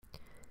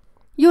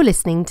You're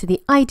listening to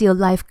the Ideal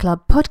Life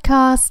Club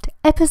podcast,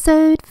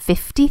 episode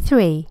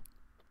 53.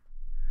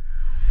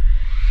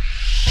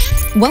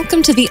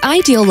 Welcome to the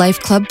Ideal Life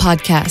Club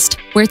podcast,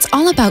 where it's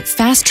all about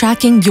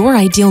fast-tracking your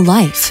ideal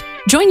life.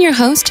 Join your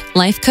host,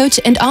 life coach,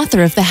 and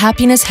author of The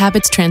Happiness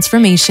Habits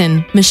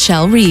Transformation,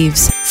 Michelle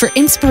Reeves, for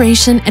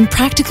inspiration and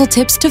practical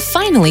tips to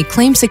finally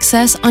claim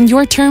success on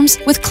your terms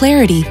with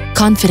clarity,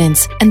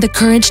 confidence, and the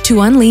courage to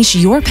unleash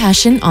your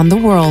passion on the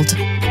world.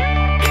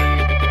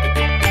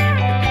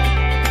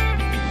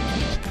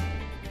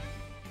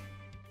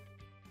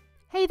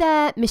 Hey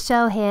there,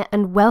 Michelle here,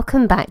 and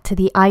welcome back to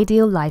the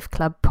Ideal Life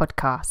Club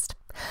podcast.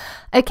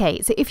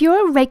 Okay, so if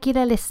you're a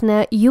regular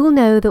listener, you'll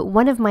know that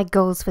one of my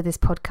goals for this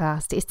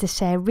podcast is to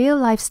share real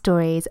life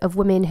stories of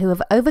women who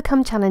have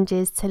overcome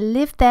challenges to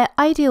live their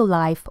ideal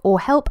life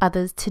or help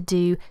others to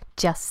do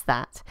just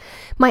that.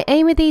 My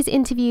aim with these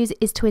interviews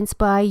is to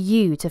inspire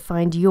you to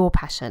find your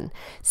passion,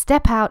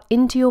 step out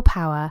into your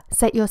power,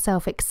 set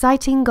yourself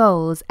exciting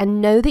goals,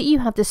 and know that you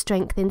have the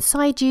strength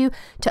inside you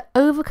to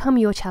overcome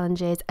your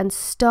challenges and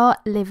start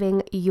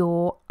living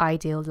your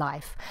ideal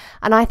life.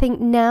 And I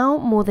think now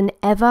more than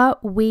ever,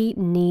 we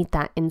need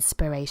that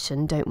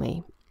inspiration, don't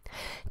we?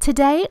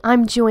 Today,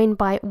 I'm joined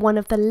by one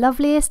of the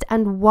loveliest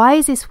and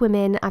wisest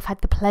women I've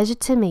had the pleasure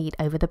to meet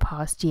over the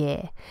past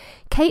year.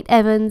 Kate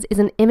Evans is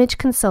an image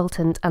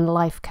consultant and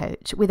life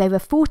coach with over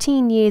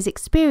 14 years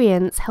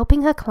experience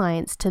helping her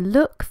clients to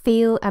look,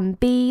 feel, and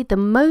be the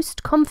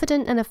most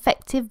confident and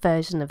effective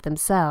version of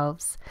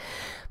themselves.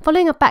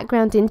 Following a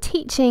background in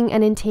teaching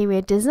and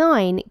interior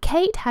design,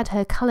 Kate had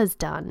her colours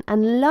done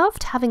and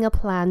loved having a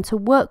plan to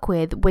work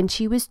with when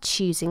she was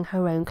choosing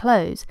her own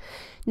clothes.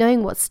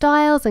 Knowing what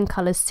styles and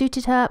colours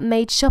suited her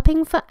made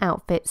shopping for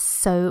outfits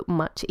so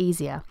much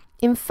easier.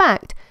 In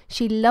fact,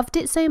 she loved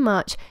it so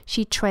much,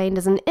 she trained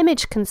as an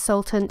image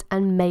consultant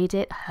and made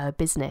it her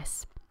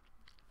business.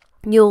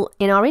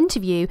 In our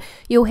interview,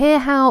 you'll hear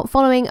how,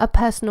 following a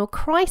personal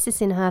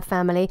crisis in her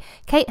family,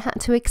 Kate had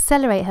to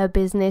accelerate her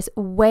business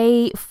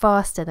way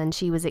faster than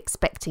she was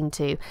expecting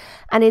to,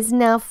 and is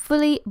now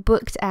fully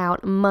booked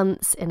out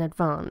months in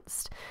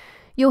advance.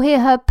 You'll hear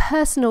her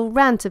personal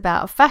rant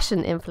about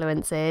fashion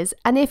influences,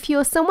 and if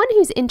you're someone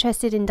who's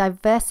interested in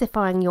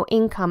diversifying your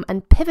income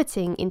and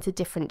pivoting into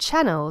different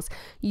channels,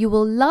 you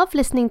will love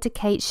listening to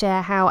Kate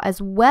share how, as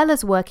well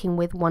as working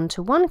with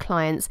one-to-one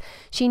clients,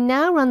 she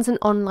now runs an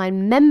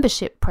online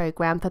membership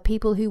program for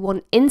people who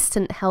want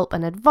instant help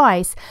and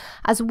advice,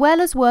 as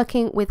well as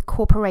working with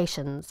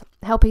corporations,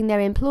 helping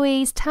their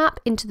employees tap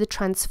into the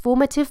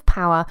transformative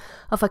power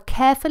of a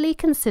carefully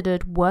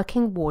considered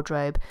working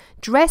wardrobe,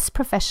 dress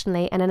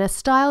professionally and in a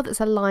style that's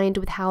aligned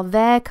with how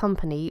their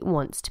company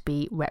wants to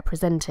be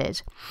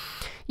represented.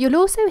 You'll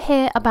also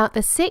hear about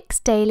the 6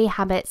 daily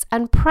habits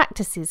and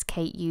practices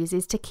Kate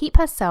uses to keep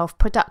herself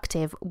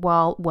productive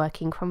while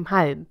working from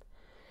home.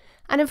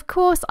 And of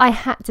course, I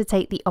had to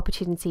take the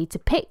opportunity to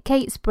pick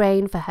Kate's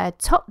brain for her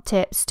top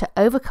tips to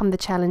overcome the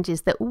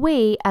challenges that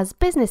we, as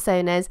business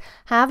owners,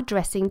 have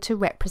dressing to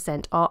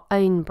represent our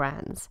own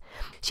brands.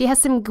 She has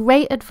some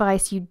great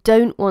advice you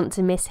don't want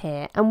to miss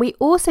here, and we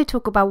also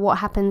talk about what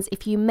happens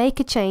if you make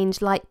a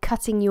change like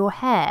cutting your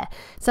hair,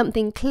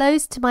 something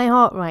close to my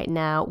heart right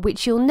now,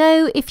 which you'll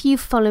know if you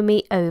follow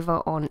me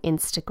over on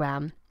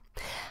Instagram.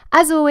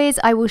 As always,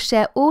 I will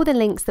share all the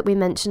links that we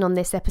mention on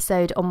this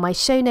episode on my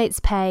show notes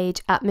page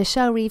at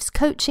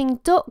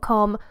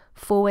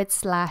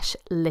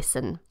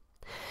michellereevescoaching.com/listen.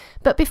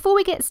 But before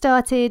we get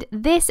started,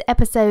 this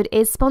episode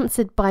is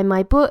sponsored by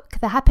my book,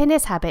 The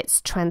Happiness Habits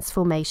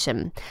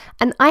Transformation.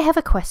 And I have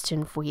a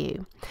question for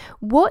you.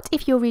 What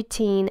if your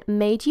routine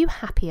made you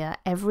happier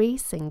every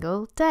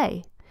single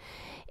day?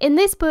 In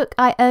this book,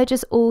 I urge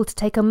us all to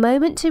take a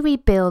moment to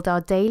rebuild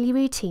our daily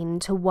routine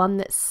to one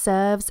that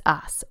serves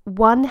us,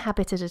 one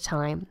habit at a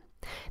time.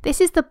 This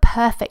is the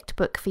perfect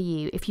book for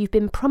you if you've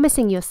been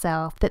promising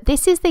yourself that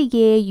this is the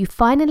year you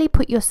finally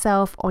put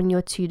yourself on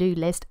your to-do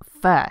list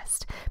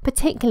first,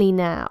 particularly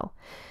now.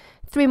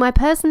 Through my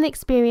personal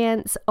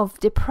experience of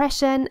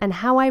depression and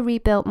how I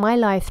rebuilt my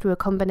life through a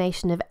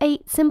combination of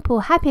 8 simple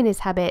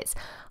happiness habits,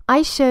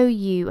 I show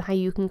you how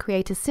you can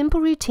create a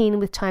simple routine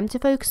with time to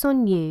focus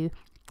on you,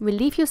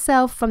 relieve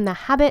yourself from the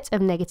habit of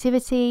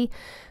negativity,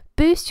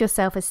 boost your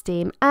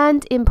self-esteem,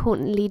 and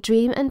importantly,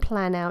 dream and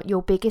plan out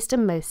your biggest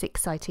and most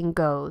exciting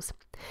goals.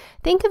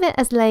 Think of it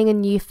as laying a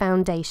new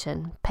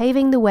foundation,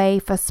 paving the way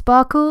for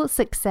sparkle,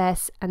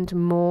 success, and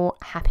more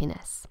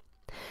happiness.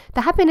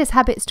 The Happiness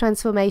Habits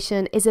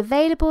Transformation is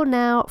available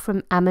now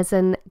from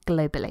Amazon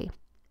globally.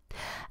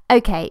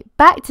 Okay,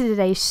 back to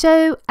today's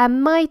show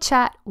and my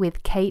chat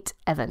with Kate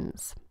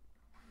Evans.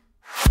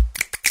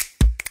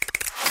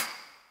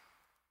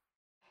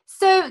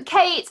 So,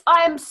 Kate,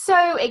 I am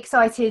so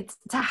excited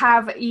to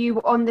have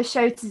you on the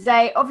show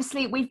today.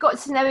 Obviously, we've got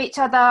to know each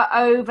other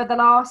over the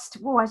last,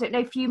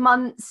 few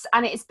months,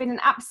 and it's been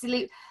an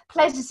absolute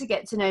pleasure to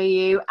get to know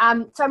you.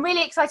 So I'm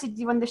really excited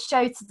you're on the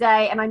show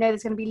today, and I know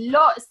there's going to be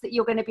lots that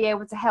you're going to be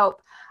able to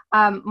help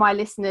my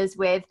listeners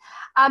with.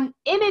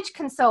 Image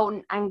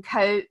consultant and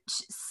coach,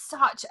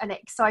 such an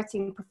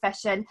exciting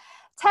profession.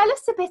 Tell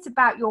us a bit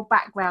about your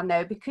background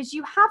though, because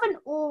you haven't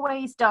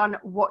always done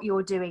what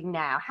you're doing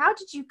now. How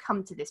did you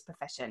come to this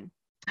profession?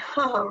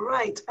 Oh,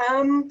 right.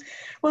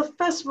 Well,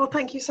 first of all,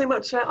 thank you so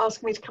much for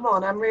asking me to come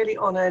on. I'm really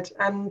honoured,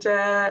 and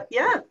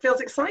yeah, it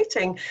feels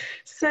exciting.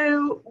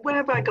 So where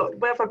have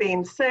I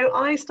been? So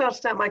I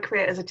started out my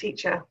career as a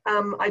teacher.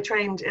 I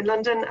trained in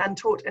London and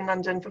taught in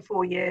London for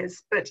 4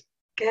 years, but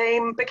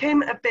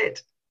became a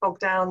bit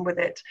bogged down with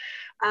it.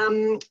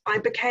 I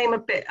became a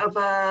bit of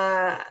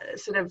a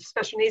sort of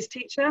special needs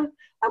teacher.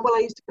 Well,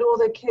 I used to get all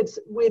the kids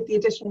with the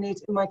additional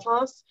needs in my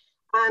class.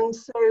 And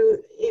so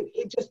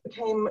it just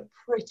became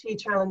pretty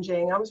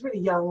challenging. I was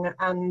really young,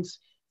 and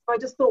I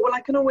just thought, well,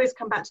 I can always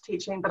come back to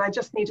teaching, but I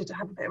just needed to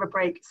have a bit of a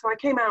break. So I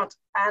came out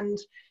and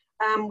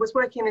was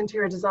working in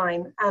interior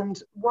design.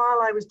 And while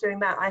I was doing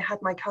that, I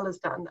had my colours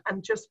done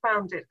and just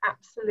found it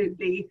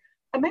absolutely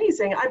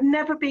amazing. I've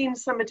never been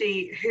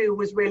somebody who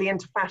was really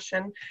into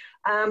fashion.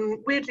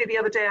 Weirdly, the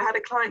other day I had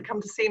a client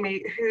come to see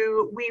me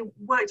who we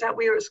worked out,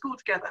 we were at school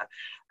together,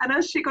 and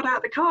as she got out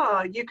of the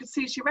car, you could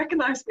see she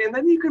recognized me, and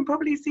then you can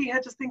probably see her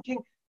just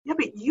thinking, yeah,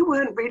 but you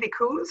weren't really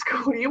cool at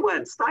school, you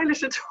weren't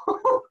stylish at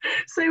all.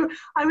 So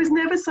I was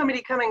never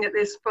somebody coming at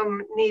this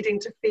from needing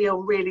to feel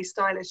really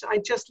stylish. I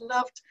just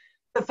loved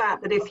the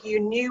fact that if you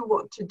knew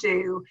what to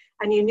do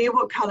and you knew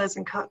what colors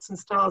and cuts and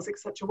styles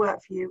etc work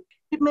for you,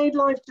 it made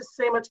life just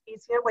so much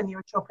easier when you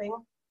were shopping.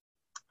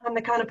 I'm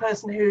the kind of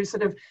person who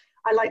sort of,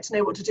 I like to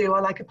know what to do. I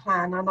like a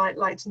plan, and I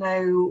like to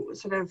know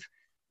sort of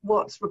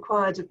what's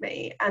required of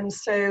me. And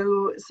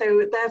so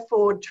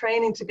therefore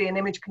training to be an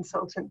image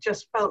consultant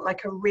just felt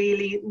like a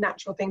really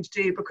natural thing to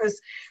do,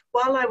 because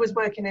while I was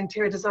working in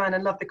interior design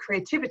and loved the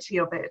creativity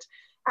of it,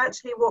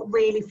 actually what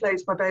really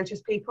floats my boat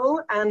is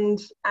people. And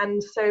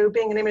so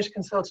being an image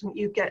consultant,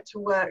 you get to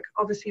work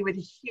obviously with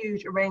a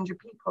huge range of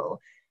people,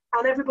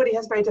 and everybody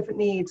has very different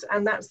needs,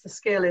 and that's the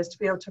skill, is to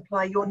be able to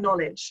apply your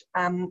knowledge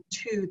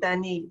to their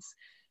needs.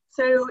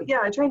 So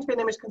yeah, I trained to be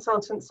an image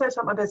consultant, set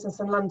up my business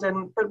in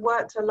London, but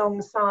worked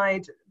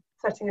alongside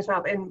setting it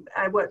up.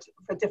 I worked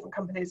for different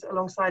companies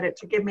alongside it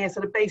to give me a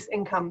sort of base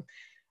income.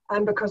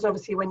 Because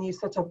obviously when you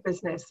set up a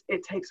business,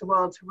 it takes a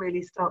while to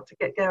really start to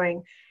get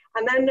going.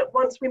 And then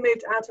once we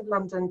moved out of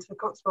London to the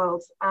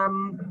Cotswolds,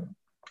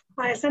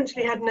 I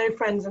essentially had no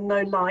friends and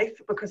no life,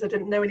 because I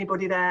didn't know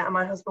anybody there, and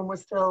my husband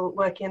was still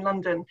working in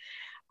London.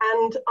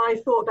 And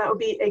I thought that would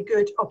be a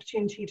good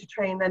opportunity to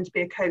train then to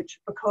be a coach,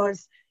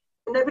 because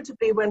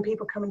inevitably when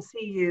people come and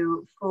see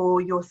you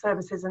for your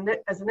services and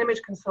as an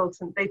image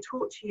consultant, they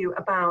talk to you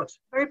about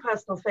very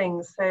personal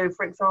things. So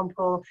for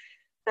example,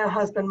 their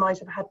husband might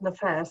have had an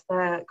affair, so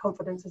their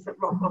confidence is at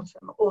rock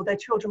bottom, or their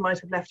children might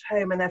have left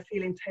home and they're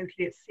feeling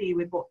totally at sea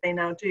with what they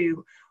now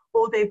do,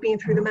 or they've been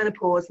through the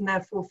menopause and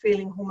therefore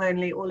feeling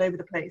hormonally all over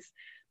the place.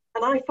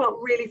 And I felt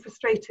really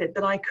frustrated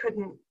that I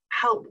couldn't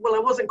help, well, I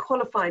wasn't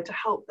qualified to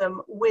help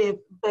them with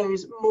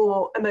those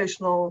more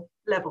emotional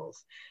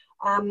levels.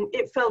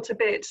 It felt a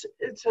bit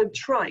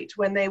trite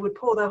when they would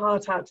pour their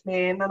heart out to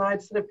me, and then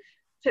I'd sort of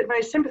sit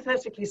very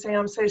sympathetically saying,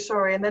 I'm so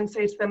sorry, and then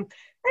say to them,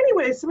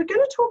 anyway, so we're going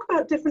to talk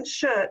about different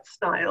shirt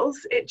styles.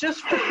 It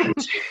just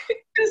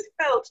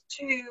felt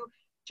too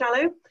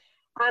shallow.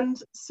 And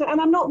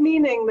I'm not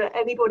meaning that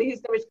anybody who's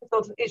an image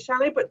consultant is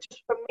shallow, but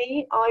just for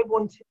me, I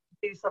wanted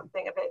to do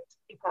something a bit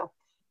deeper.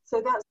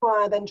 So that's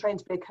why I then trained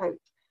to be a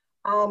coach.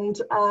 And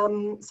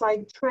so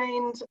I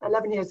trained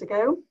 11 years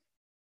ago.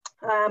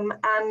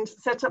 And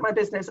set up my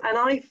business, and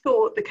I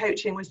thought the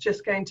coaching was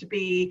just going to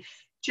be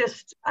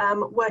just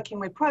working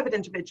with private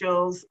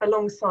individuals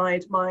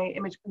alongside my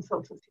image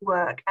consultancy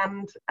work,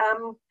 and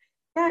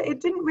yeah,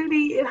 it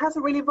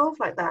hasn't really evolved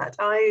like that.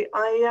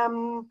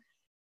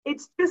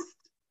 It's just,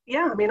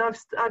 yeah, I mean,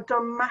 I've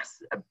done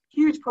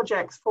huge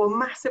projects for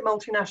massive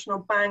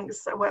multinational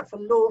banks. I work for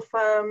law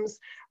firms,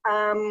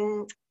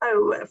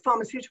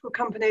 pharmaceutical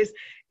companies.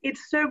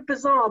 It's so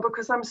bizarre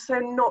because I'm so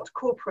not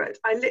corporate.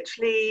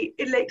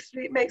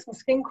 It makes my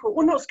skin crawl.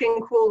 Well, not skin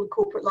crawl,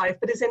 corporate life,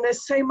 but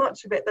there's so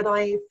much of it that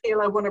I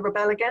feel I want to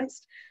rebel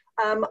against.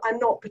 I'm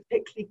not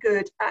particularly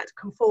good at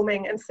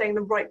conforming and saying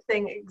the right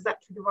thing at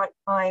exactly the right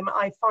time.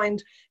 I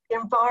find the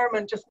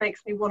environment just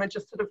makes me want to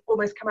just sort of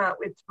almost come out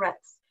with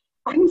Tourette's.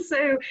 And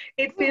so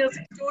it feels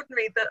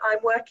extraordinary that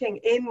I'm working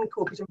in a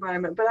corporate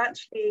environment, but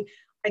actually,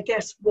 I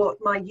guess what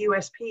my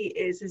USP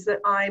is that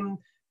I'm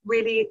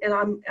really, and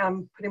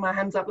I'm putting my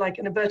hands up like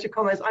in inverted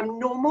commas, I'm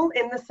normal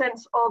in the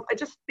sense of I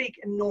just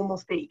speak in normal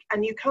speak,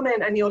 and you come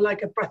in and you're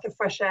like a breath of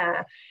fresh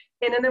air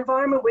in an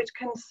environment which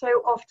can so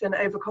often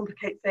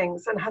overcomplicate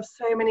things and have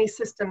so many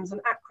systems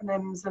and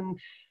acronyms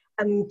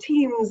and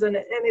teams, and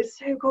it's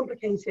so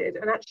complicated.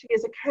 And actually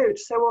as a coach,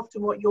 so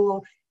often what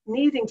you're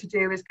needing to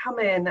do is come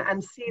in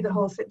and see the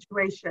whole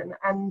situation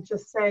and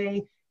just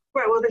say,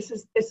 right, well, this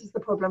is the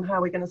problem, how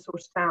are we going to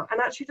sort it out,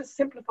 and actually just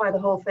simplify the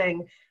whole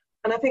thing.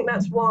 And I think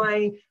that's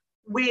why,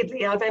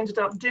 weirdly, I've ended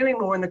up doing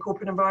more in the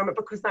corporate environment,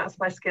 because that's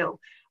my skill,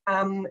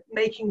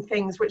 making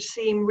things which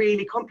seem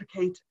really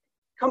complicated,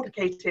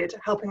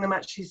 helping them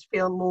actually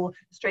feel more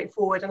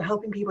straightforward and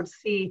helping people to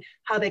see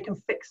how they can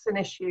fix an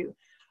issue.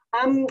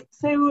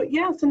 So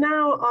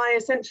now I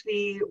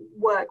essentially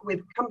work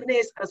with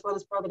companies as well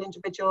as private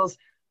individuals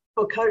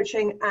for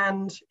coaching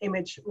and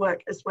image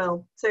work as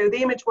well. So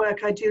the image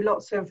work, I do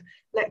lots of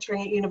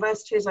lecturing at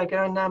universities. I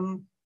go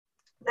and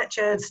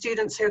lecture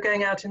students who are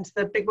going out into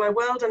the big wide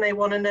world, and they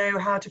want to know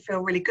how to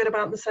feel really good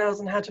about themselves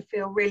and how to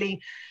feel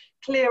really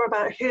clear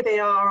about who they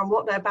are and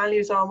what their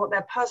values are and what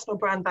their personal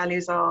brand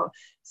values are,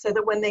 so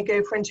that when they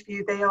go for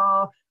interview, they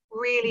are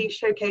really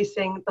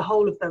showcasing the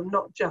whole of them,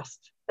 not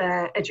just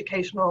their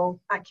educational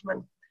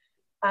acumen.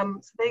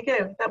 So there you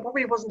go. That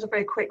probably wasn't a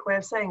very quick way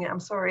of saying it. I'm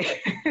sorry.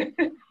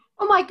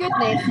 Oh my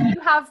goodness, you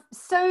have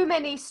so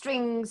many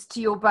strings to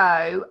your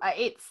bow.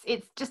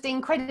 It's just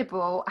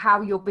incredible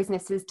how your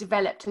business has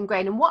developed and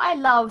grown. And what I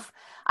love,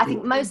 I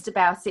think, most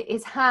about it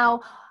is how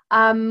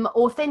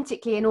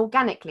authentically and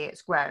organically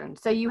it's grown.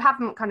 So you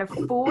haven't kind of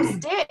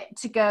forced it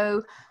to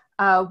go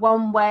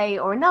one way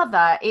or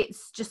another.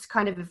 It's just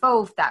kind of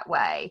evolved that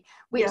way,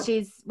 which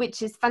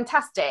is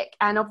fantastic,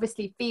 and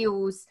obviously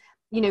feels,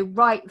 you know,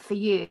 right for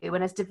you,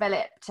 and has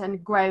developed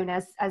and grown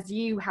as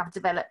you have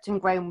developed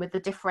and grown with the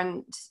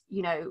different,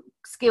 you know,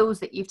 skills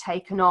that you've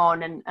taken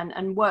on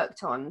and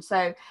worked on.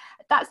 So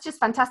that's just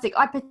fantastic.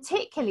 I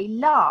particularly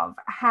love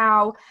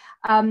how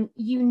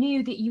you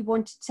knew that you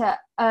wanted to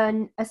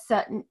earn a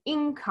certain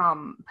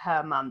income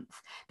per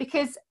month,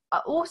 because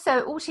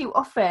also all too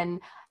often,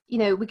 you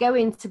know, we go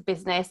into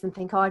business and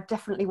think, oh, I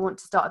definitely want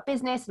to start a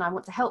business and I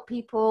want to help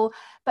people,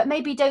 but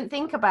maybe don't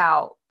think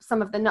about some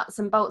of the nuts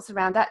and bolts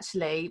around,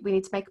 actually, we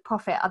need to make a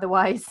profit,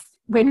 otherwise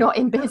we're not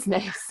in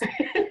business.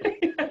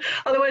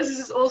 Otherwise, this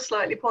is all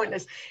slightly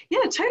pointless.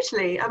 Yeah,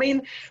 totally. I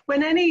mean,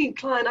 when any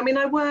client, I mean,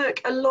 I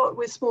work a lot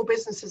with small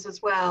businesses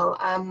as well.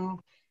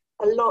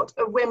 A lot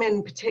of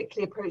women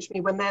particularly approach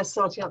me when they're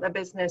starting out their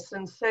business.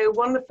 And so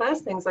one of the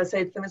first things I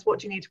say to them is, what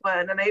do you need to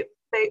earn? And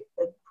they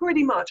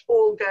pretty much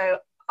all go,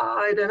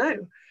 I don't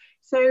know.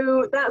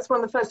 So that's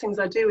one of the first things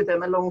I do with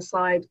them,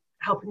 alongside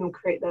helping them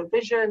create their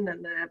vision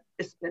and their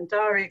discipline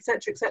diary,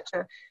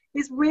 etc.,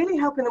 is really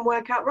helping them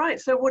work out, right,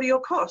 so what are your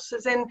costs?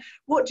 As in,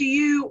 what are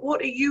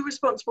you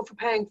responsible for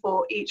paying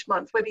for each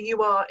month, whether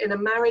you are in a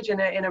marriage, in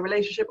a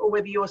relationship, or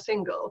whether you're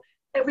single.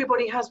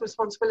 Everybody has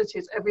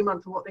responsibilities every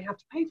month of what they have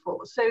to pay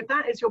for. So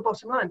that is your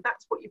bottom line.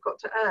 That's what you've got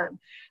to earn.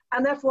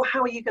 And therefore,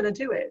 how are you going to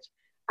do it?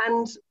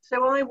 And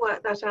so I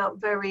worked that out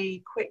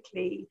very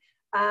quickly.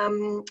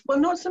 Well,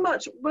 not so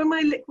much when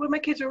my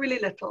kids were really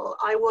little.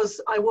 I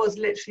was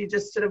literally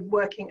just sort of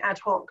working ad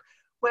hoc.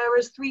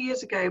 Whereas 3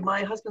 years ago,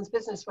 my husband's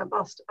business went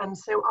bust, and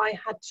so I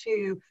had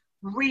to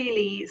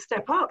really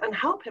step up and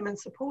help him and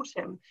support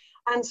him.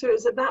 And so it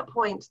was at that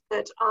point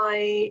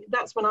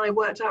that's when I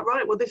worked out,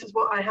 right, well, this is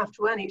what I have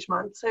to earn each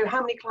month. So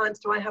how many clients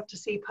do I have to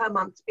see per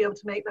month to be able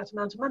to make that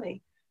amount of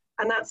money?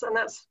 And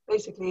that's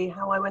basically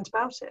how I went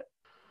about it.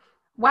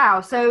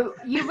 Wow, so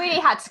you really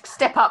had to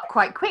step up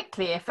quite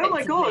quickly,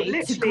 effectively,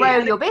 to grow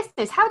your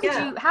business. How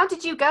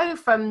did you go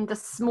from the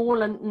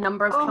smaller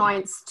number of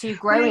clients to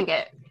growing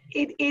it?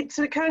 It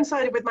sort of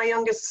coincided with my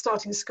youngest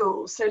starting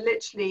school. So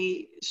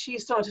literally, she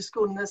started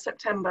school in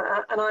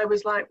September, and I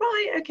was like,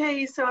 right,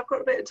 okay, so I've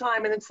got a bit of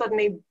time, and then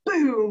suddenly,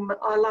 boom,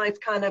 our life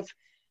kind of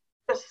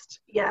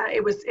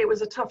it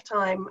was a tough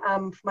time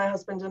for my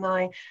husband and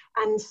I.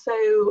 And so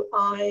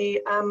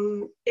it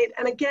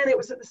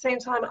was at the same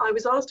time I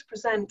was asked to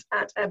present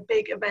at a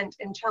big event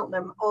in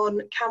Cheltenham on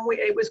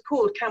it was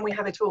called Can We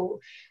Have It All?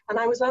 And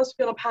I was asked to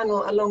be on a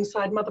panel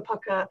alongside Mother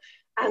Pucker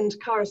and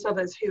Cara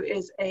Suthers, who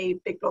is a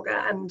big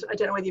blogger. And I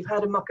don't know whether you've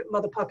heard of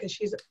Mother Pucker.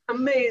 She's an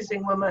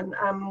amazing woman.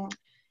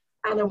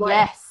 Anna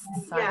White.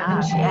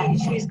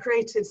 Yes. She's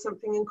created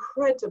something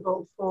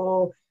incredible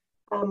for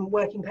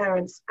working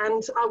parents,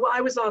 and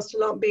I was asked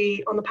to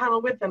be on the panel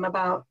with them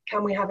about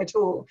Can We Have It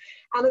All?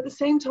 And at the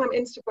same time,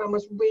 Instagram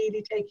was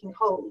really taking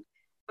hold,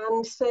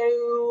 and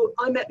so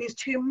I met these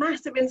two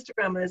massive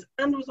Instagrammers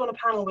and was on a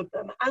panel with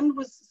them, and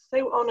was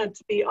so honoured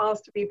to be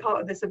asked to be part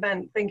of this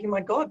event, thinking,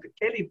 my God,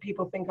 clearly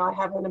people think I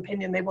have an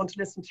opinion they want to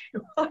listen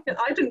to.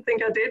 I didn't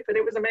think I did, but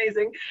it was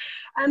amazing.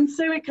 And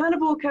so it kind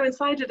of all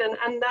coincided,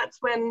 and that's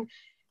when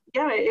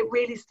it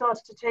really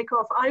started to take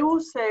off. I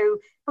also,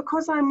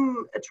 because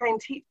I'm a trained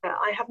teacher,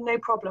 I have no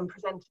problem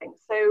presenting.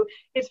 So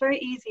it's very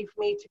easy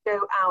for me to go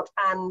out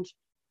and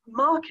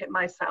market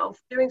myself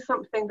doing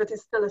something that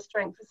is still a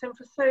strength. So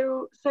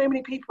for so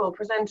many people,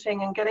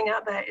 presenting and getting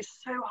out there is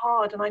so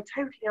hard, and I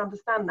totally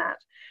understand that.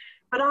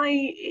 But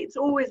it's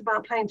always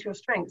about playing to your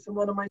strengths, and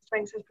one of my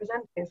strengths is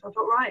presenting. So I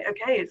thought, right,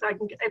 okay, if I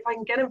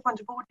can get in front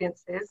of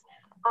audiences,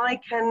 I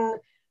can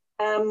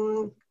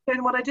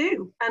doing what I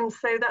do. And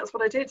so that's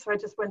what I did. So I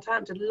just went out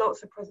and did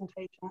lots of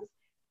presentations.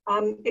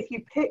 If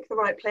you pick the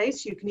right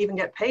place, you can even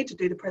get paid to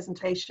do the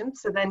presentation.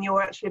 So then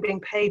you're actually being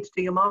paid to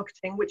do your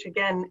marketing, which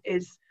again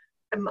is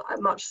a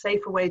much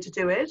safer way to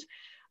do it.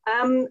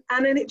 And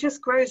then it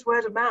just grows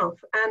word of mouth.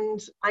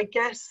 And I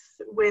guess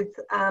with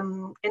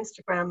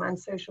Instagram and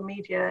social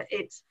media,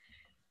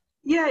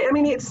 Yeah, I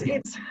mean it's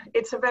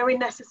a very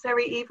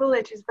necessary evil.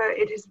 It is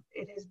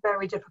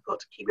very difficult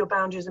to keep your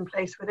boundaries in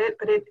place with it,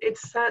 but it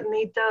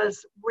certainly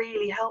does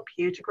really help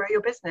you to grow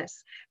your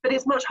business. But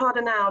it's much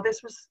harder now.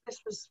 This was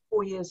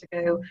 4 years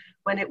ago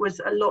when it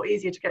was a lot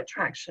easier to get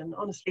traction.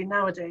 Honestly,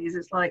 nowadays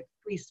it's like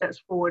 3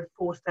 steps forward,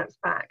 4 steps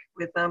back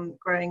with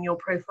growing your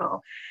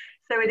profile.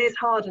 So it is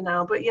harder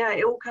now, but yeah,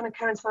 it all kind of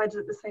coincides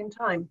at the same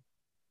time.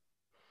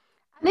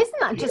 And isn't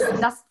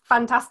that that's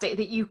fantastic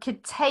that you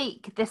could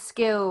take the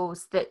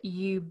skills that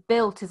you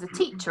built as a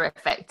teacher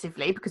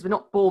effectively, because we're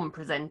not born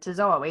presenters,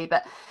 are we?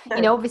 But,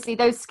 obviously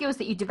those skills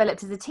that you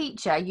developed as a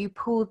teacher, you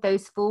pulled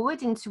those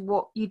forward into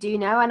what you do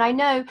now. And I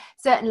know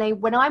certainly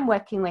when I'm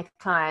working with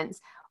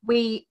clients,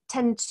 we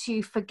tend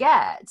to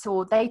forget,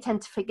 or they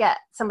tend to forget,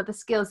 some of the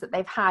skills that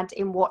they've had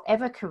in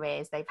whatever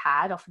careers they've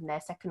had, often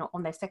their second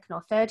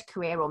or third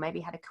career, or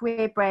maybe had a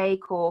career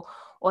break, or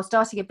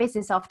starting a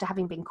business after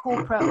having been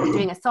corporate, or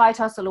doing a side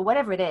hustle, or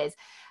whatever it is.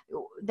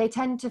 They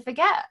tend to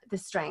forget the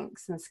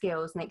strengths and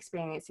skills and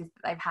experiences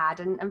that they've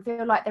had, and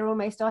feel like they're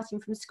almost starting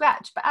from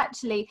scratch. But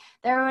actually,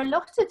 there are a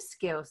lot of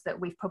skills that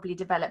we've probably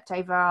developed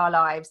over our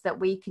lives that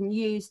we can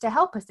use to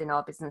help us in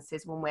our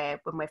businesses when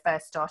we're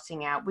first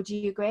starting out. Would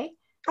you agree?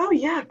 Oh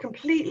yeah,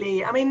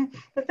 completely. I mean,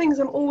 the things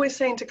I'm always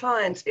saying to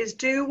clients is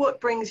do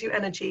what brings you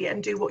energy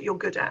and do what you're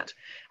good at.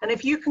 And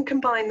if you can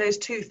combine those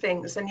two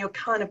things, then you're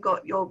kind of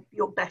got your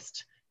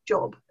best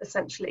job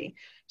essentially.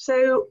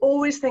 So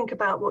always think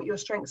about what your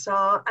strengths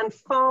are and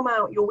farm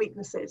out your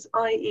weaknesses,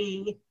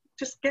 i.e.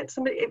 just get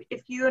somebody,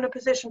 if you're in a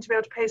position to be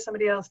able to pay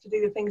somebody else to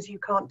do the things you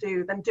can't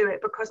do, then do it.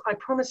 Because I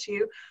promise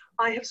you,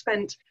 I have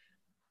spent,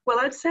 well,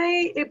 I'd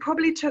say it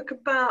probably took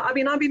about, I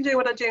mean, I've been doing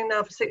what I'm doing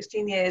now for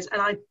 16 years, and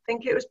I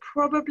think it was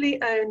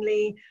probably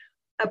only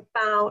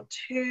about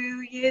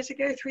 3 years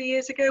ago,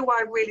 where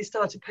I really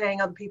started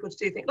paying other people to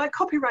do things like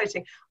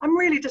copywriting. I'm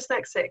really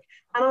dyslexic,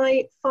 and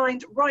I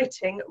find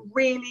writing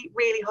really,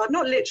 really hard,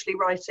 not literally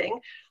writing,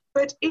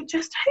 but it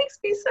just takes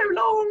me so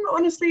long.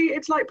 Honestly,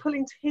 it's like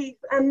pulling teeth,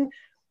 and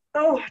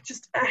I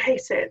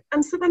hate it.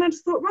 And so then I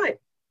just thought, right,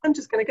 I'm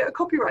just going to get a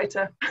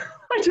copywriter.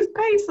 I just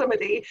pay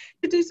somebody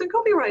to do some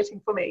copywriting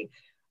for me.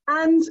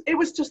 And it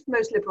was just the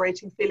most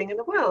liberating feeling in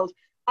the world.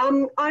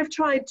 I've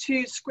tried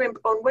to scrimp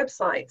on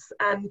websites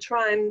and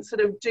try and sort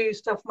of do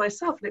stuff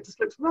myself, and it just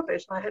looks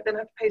rubbish. And I then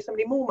have to pay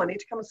somebody more money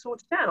to come and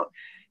sort it out.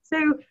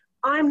 So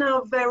I'm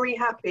now very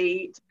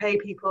happy to pay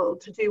people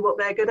to do what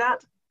they're good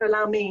at, to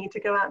allow me to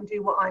go out and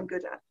do what I'm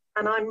good at.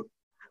 And I'm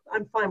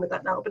fine with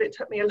that now, but it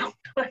took me a long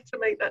time to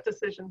make that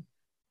decision.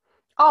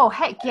 Oh,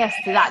 heck yes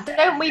to that.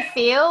 Don't we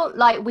feel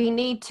like we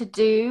need to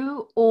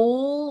do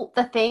all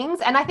the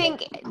things? And I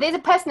think there's a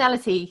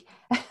personality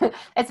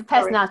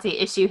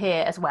issue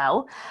here as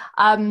well.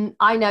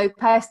 I know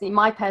personally,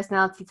 my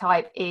personality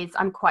type is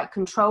I'm quite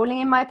controlling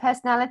in my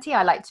personality.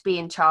 I like to be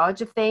in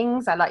charge of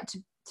things. I like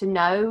to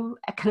know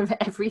kind of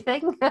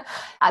everything.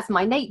 That's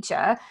my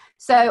nature.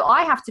 So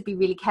I have to be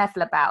really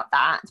careful about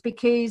that,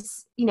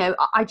 because,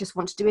 I just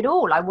want to do it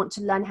all. I want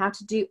to learn how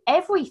to do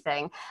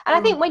everything. And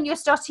I think when you're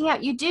starting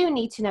out, you do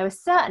need to know a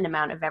certain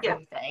amount of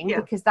everything,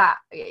 because that,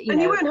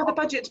 and you won't have the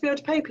budget to be able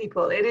to pay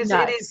people. It is,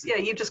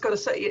 you've just got to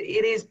say,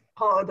 it is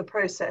part of the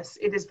process.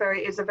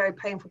 It's a very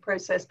painful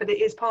process, but it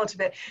is part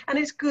of it. And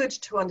it's good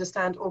to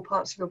understand all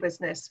parts of your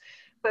business.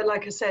 But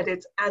like I said,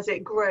 it's as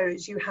it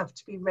grows, you have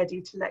to be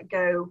ready to let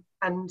go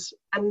and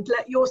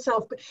let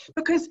yourself,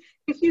 because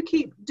if you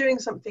keep doing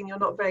something you're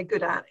not very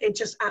good at, it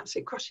just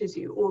absolutely crushes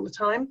you all the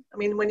time. I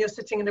mean, when you're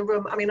sitting in a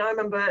room, I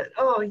remember,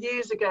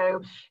 years ago,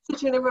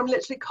 sitting in a room,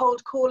 literally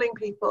cold calling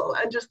people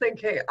and just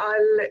thinking, I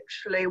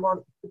literally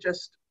want to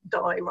just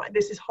die, right?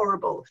 This is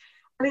horrible.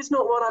 And it's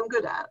not what I'm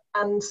good at.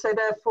 And so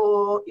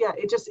therefore,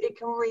 it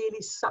can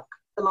really suck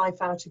the life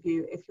out of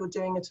you if you're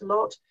doing it a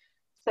lot.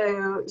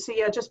 So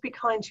just be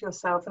kind to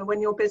yourself. And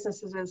when your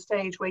business is at a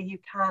stage where you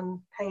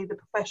can pay the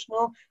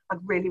professional, I'd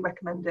really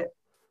recommend it.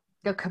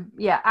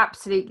 Yeah,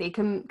 absolutely.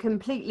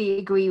 Completely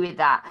agree with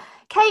that.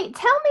 Kate,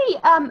 tell me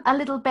a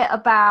little bit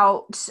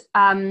about,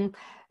 some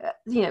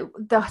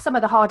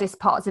of the hardest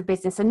parts of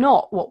business are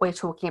not what we're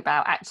talking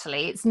about,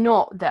 actually. It's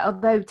not that,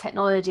 although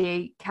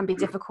technology can be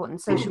difficult and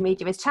social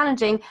media is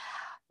challenging,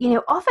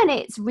 often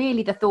it's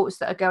really the thoughts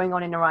that are going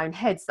on in our own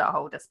heads that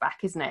hold us back,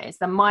 isn't it? It's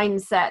the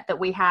mindset that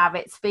we have.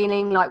 It's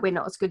feeling like we're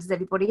not as good as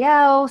everybody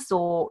else,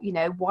 or,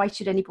 why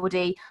should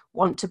anybody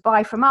want to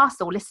buy from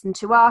us or listen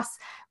to us?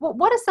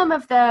 What are some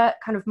of the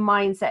kind of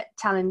mindset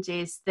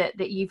challenges that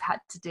you've had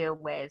to deal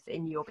with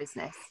in your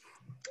business?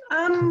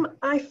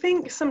 I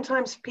think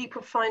sometimes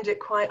people find it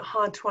quite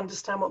hard to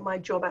understand what my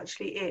job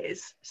actually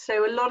is.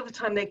 So a lot of the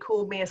time they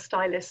call me a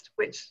stylist,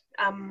 which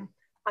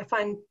I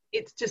find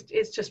it's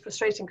just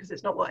frustrating because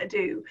it's not what I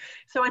do.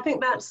 So I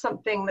think that's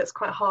something that's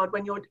quite hard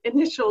when your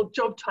initial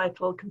job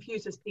title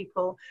confuses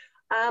people.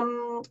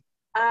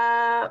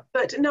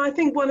 But no, I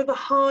think one of the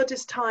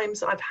hardest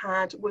times I've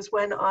had was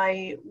when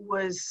I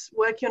was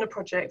working on a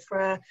project for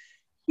a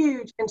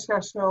huge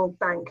international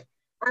bank.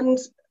 And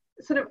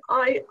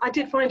I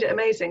did find it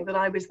amazing that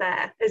I was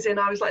there, as in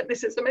I was like,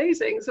 this is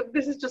amazing. So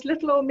this is just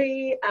little old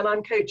me, and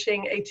I'm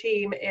coaching a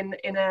team in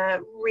a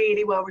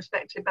really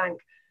well-respected bank.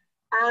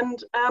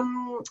 And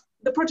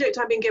the project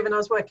I've been given, I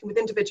was working with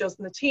individuals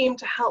in the team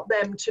to help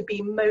them to be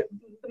the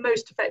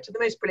most effective, the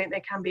most brilliant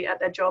they can be at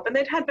their job. And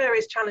they'd had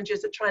various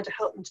challenges at trying to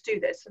help them to do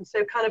this. And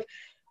so kind of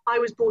I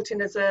was brought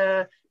in as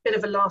a bit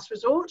of a last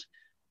resort.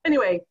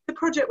 Anyway, the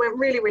project went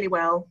really, really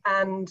well.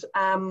 And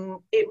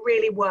it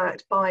really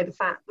worked by the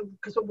fact,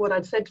 because of what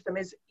I'd said to them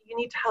is, you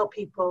need to help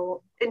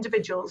people,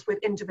 individuals with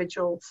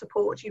individual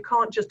support. You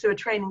can't just do a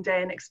training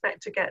day and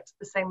expect to get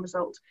the same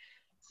result.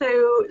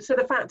 So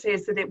the fact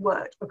is that it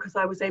worked because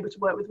I was able to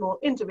work with them all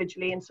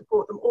individually and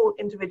support them all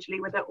individually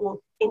with their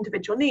all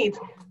individual needs.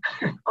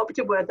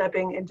 Operative word there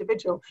being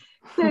individual.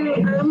 So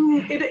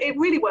it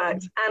really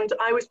worked. And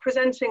I was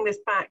presenting this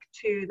back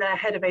to their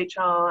head of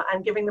HR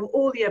and giving them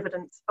all the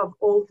evidence of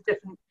all the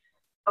different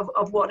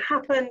of what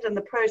happened and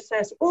the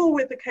process, all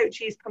with the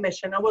coachee's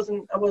permission. I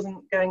wasn't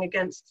going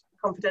against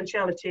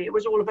confidentiality. It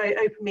was all a very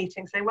open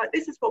meeting saying, right,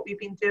 this is what we've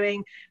been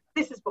doing.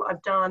 This is what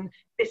I've done.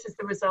 This is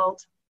the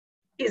result.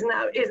 Is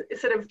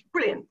sort of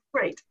brilliant,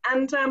 great.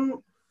 And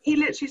he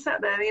literally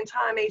sat there the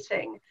entire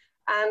meeting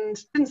and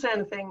didn't say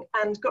anything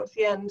and got to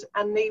the end.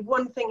 And the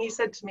one thing he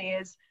said to me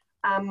is,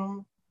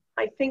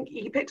 I think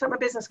he picked up my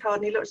business card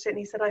and he looked at it and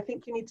he said, I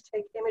think you need to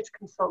take image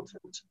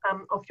consultant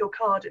off your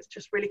card. It's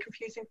just really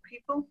confusing for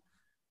people.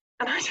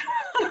 And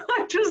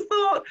I just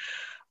thought,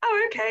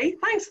 oh, okay,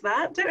 thanks for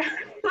that.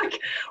 Like,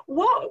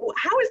 what?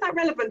 How is that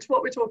relevant to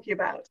what we're talking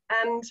about?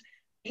 And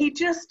he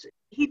just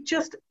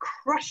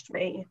crushed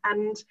me.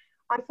 And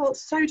I felt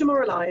so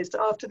demoralized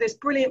after this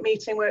brilliant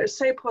meeting where it was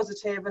so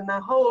positive and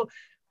the whole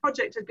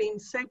project had been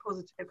so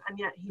positive, and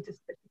yet he just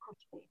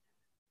crushed me.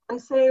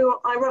 And so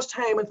I rushed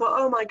home and thought,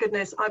 oh my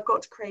goodness, I've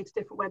got to create a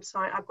different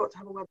website. I've got to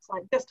have a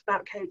website just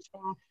about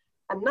coaching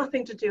and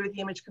nothing to do with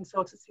the image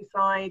consultancy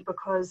side,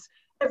 because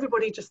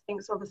everybody just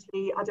thinks,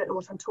 obviously, I don't know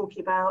what I'm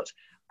talking about.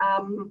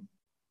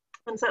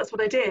 And so that's what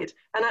I did.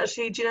 And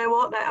actually, do you know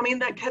what?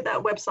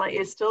 That website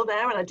is still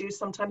there, and I do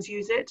sometimes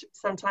use it,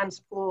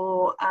 sometimes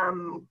for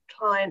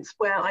clients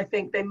where I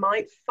think they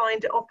might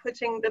find it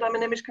off-putting that I'm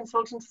an image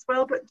consultant as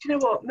well. But do you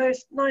know what?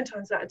 9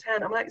 times out of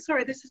 10, I'm like,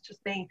 sorry, this is just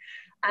me.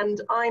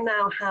 And I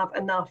now have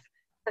enough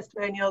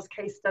testimonials,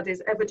 case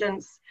studies,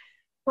 evidence,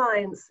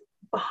 clients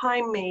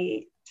behind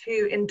me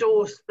to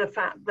endorse the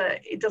fact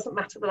that it doesn't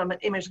matter that I'm an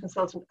image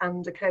consultant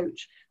and a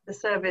coach. The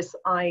service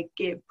I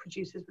give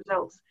produces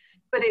results.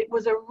 But it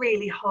was a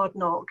really hard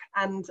knock,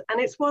 and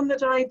it's one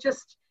that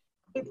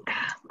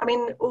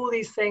all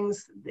these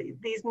things,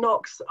 these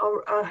knocks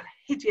are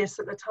hideous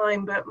at the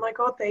time, but my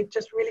God, they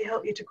just really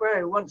help you to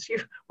grow once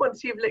you've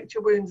licked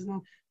your wounds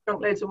and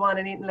drunk loads of wine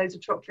and eaten loads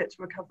of chocolate to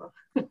recover.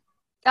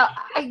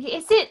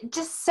 Is it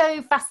just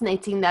so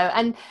fascinating though?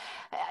 And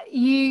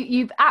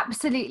you've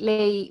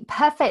absolutely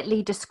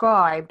perfectly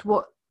described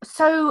what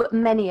so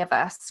many of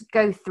us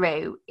go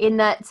through, in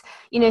that,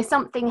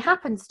 something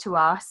happens to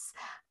us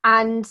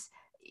and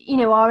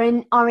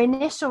our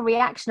initial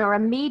reaction, our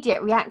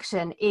immediate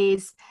reaction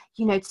is,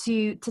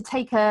 to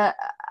take a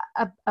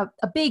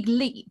big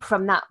leap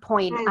from that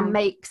point and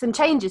make some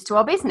changes to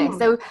our business.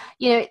 So,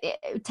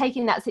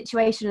 taking that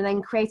situation and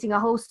then creating a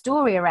whole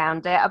story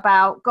around it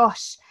about,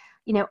 gosh,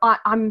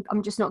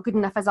 I'm just not good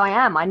enough as I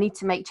am. I need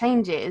to make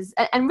changes.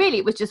 And really,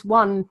 it was just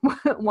one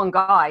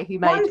guy who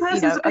made one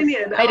person's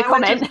opinion. Made a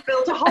comment. I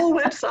built a whole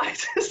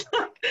website.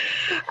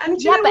 And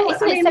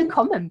isn't it so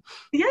common?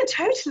 Yeah,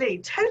 totally.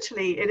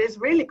 It is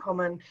really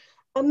common.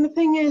 And the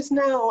thing is,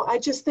 now I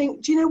just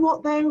think, do you know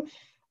what though?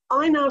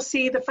 I now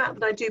see the fact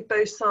that I do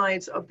both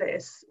sides of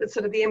this,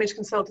 sort of the image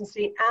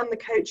consultancy and the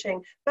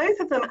coaching. Both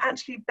of them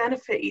actually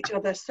benefit each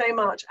other so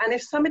much. And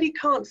if somebody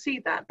can't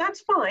see that,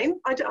 that's fine.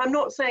 I'm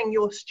not saying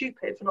you're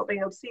stupid for not being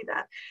able to see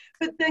that,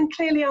 but then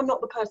clearly I'm not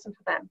the person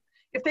for them.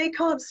 If they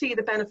can't see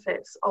the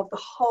benefits of the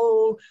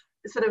whole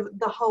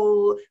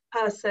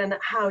person,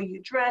 how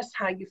you dress,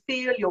 how you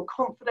feel, your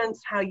confidence,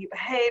 how you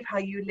behave, how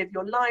you live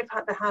your life,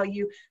 how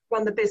you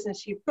run the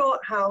business you've got,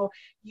 how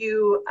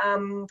you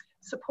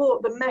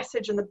support the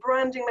message and the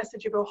branding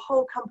message of your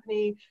whole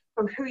company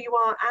from who you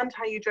are and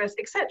how you dress,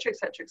 etc.,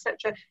 etc.,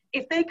 etc.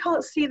 If they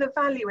can't see the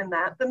value in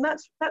that, then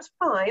that's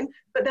fine,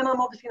 but then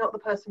I'm obviously not the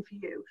person for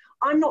you.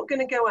 I'm not going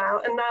to go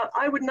out, and now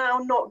I would now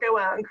not go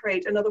out and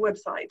create another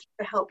website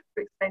to help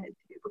to explain it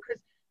to you, because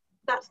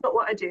that's not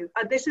what I do.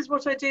 This is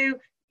what I do.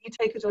 You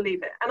take it or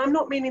leave it. And I'm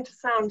not meaning to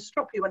sound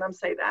stroppy when I'm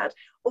saying that.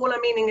 All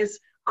I'm meaning is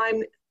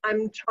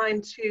I'm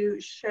trying to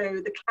show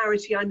the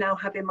clarity I now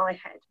have in my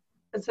head.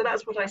 And so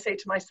that's what I say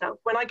to myself.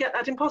 When I get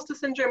that imposter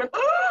syndrome and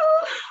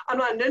I'm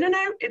like,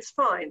 no, it's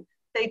fine.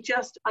 I'm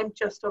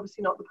just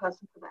obviously not the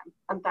person for them.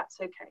 And that's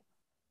okay.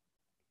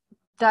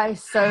 That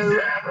is so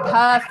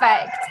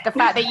perfect. The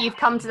fact that you've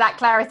come to that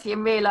clarity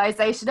and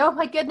realization, oh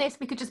my goodness,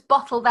 we could just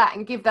bottle that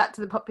and give that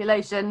to the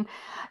population,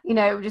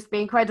 it would just be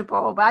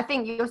incredible. But I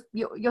think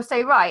you're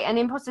so right. And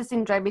imposter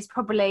syndrome is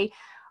probably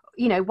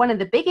one of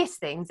the biggest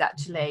things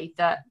actually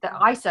that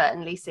I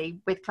certainly see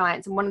with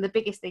clients, and one of the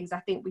biggest things I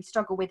think we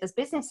struggle with as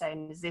business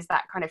owners, is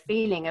that kind of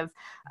feeling of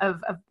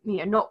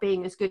not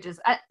being as good as,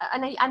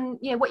 and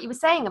what you were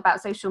saying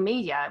about social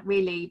media,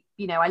 really,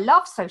 I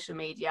love social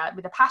media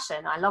with a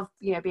passion. I love,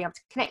 being able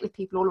to connect with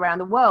people all around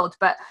the world,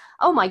 but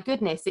oh my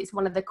goodness, it's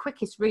one of the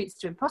quickest routes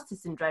to imposter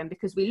syndrome,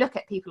 because we look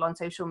at people on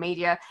social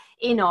media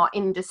in our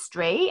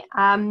industry,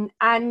 and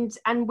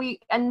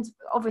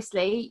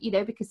obviously,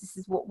 because this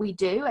is what we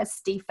do, as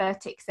Steve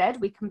Furtick said,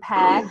 we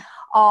compare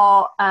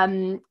our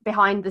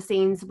behind the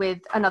scenes with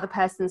another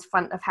person's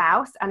front of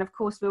house, and of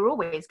course we're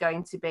always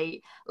going to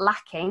be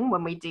lacking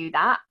when we do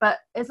that. But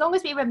as long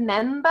as we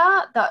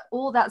remember that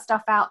all that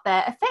stuff out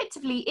there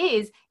effectively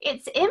is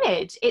its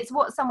image, it's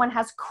what someone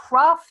has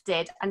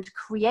crafted and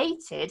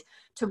created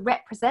to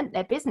represent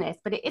their business,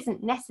 but it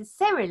isn't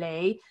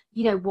necessarily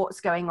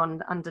what's going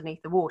on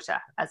underneath the water,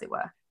 as it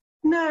were.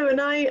 No,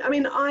 and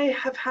I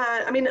have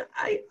had,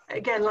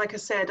 again, like I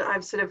said,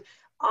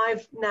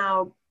 I've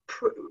now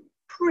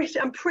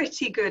I'm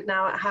pretty good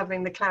now at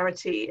having the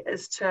clarity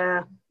as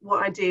to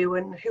what I do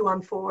and who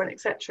I'm for and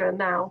etc.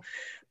 now.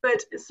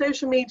 But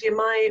social media,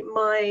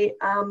 my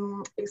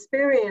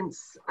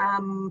experience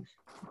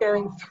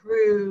going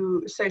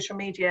through social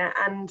media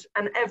and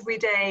every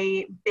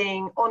day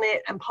being on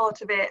it and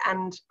part of it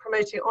and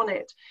promoting on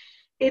it,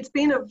 it's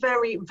been a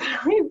very,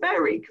 very,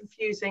 very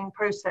confusing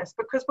process,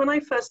 because when I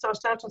first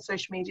started out on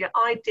social media,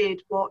 I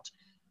did what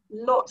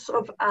lots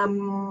of,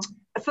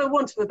 for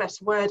want of a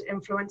better word,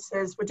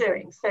 influencers were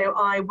doing. So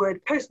I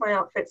would post my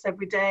outfits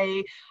every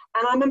day.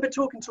 And I remember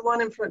talking to one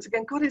influencer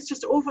going, God, it's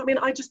just awful.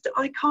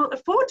 I can't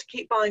afford to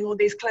keep buying all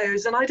these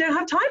clothes, and I don't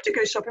have time to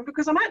go shopping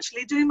because I'm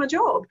actually doing my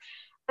job.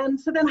 And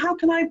so then how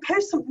can I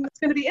post something that's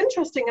going to be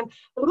interesting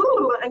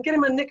and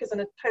getting my knickers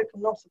in a total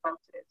knot about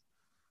it?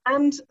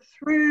 And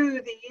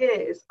through the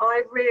years,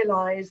 I've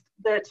realized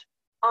that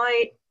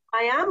I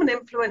am an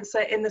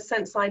influencer in the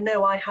sense I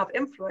know I have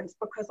influence,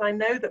 because I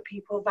know that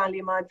people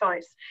value my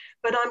advice.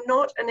 But I'm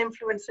not an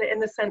influencer in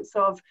the sense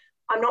of,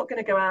 I'm not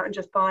going to go out and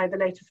just buy the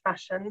latest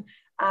fashion.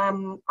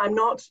 I'm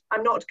not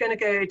going to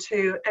go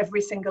to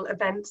every single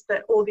event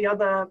that all the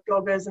other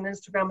bloggers and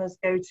Instagrammers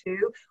go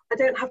to. I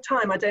don't have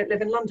time. I don't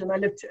live in London.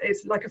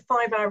 It's like a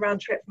 5-hour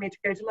round trip for me to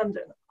go to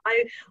London.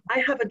 I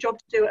have a job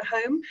to do at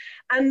home,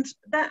 and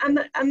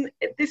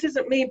this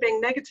isn't me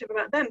being negative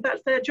about them.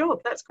 That's their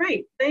job. That's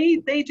great.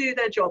 They do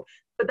their job,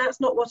 but that's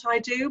not what I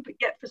do. But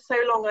yet for so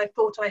long I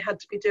thought I had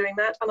to be doing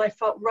that, and I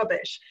felt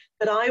rubbish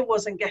that I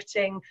wasn't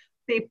getting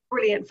the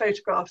brilliant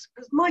photographs,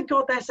 because my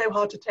God, they're so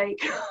hard to take.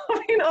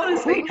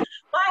 Honestly,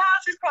 my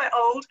house is quite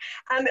old,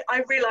 and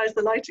I realize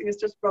the lighting is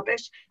just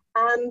rubbish,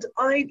 and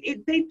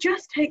they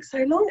just take so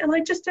long, and I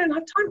just don't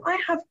have time. I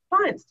have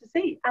clients to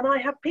see, and I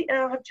have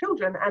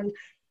children and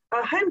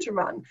a home to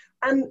run,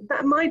 and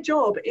that my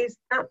job is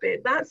that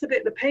bit. That's the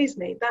bit that pays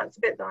me. That's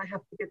the bit that I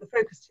have to give the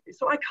focus to.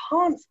 So I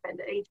can't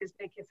spend ages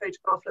making a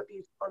photograph look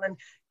beautiful and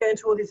going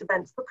to all these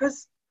events,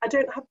 because I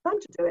don't have time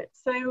to do it.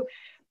 So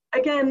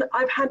again,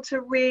 I've had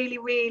to really,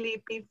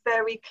 really be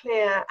very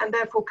clear and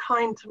therefore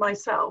kind to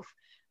myself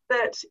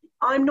that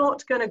I'm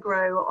not going to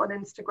grow on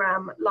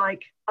Instagram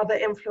like other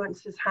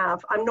influencers have.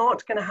 I'm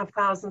not going to have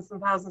thousands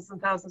and thousands and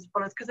thousands of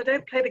followers, because I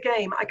don't play the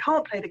game. I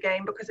can't play the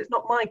game because it's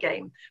not my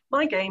game.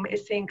 My game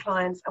is seeing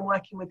clients and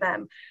working with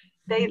them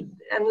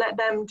and let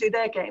them do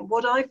their game.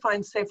 What I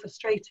find so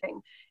frustrating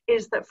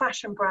is that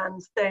fashion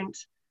brands don't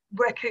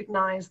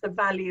recognize the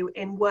value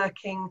in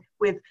working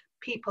with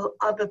people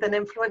other than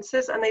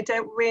influencers, and they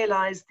don't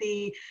realize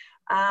the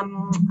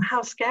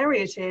how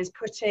scary it is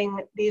putting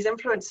these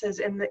influencers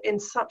in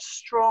such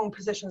strong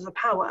positions of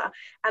power,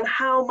 and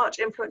how much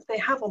influence they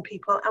have on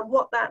people, and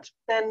what that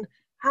then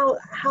how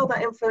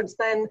that influence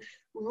then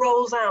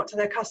rolls out to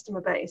their customer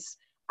base.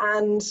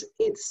 And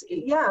it's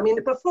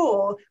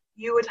before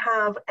you would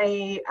have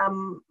a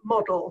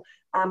model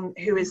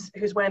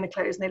who's wearing the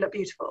clothes and they look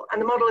beautiful, and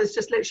the model is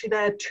just literally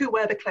there to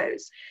wear the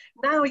clothes.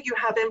 Now you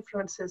have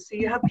influencers, so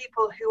you have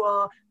people who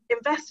are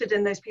invested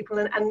in those people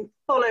and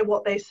follow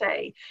what they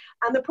say.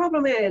 And the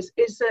problem is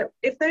that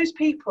if those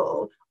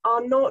people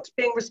are not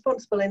being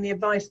responsible in the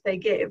advice they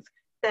give,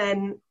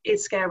 then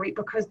it's scary,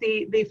 because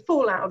the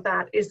fallout of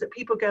that is that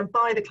people go and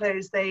buy the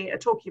clothes they are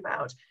talking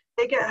about.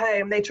 They get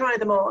home, they try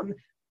them on,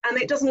 and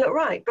it doesn't look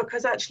right,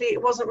 because actually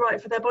it wasn't right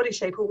for their body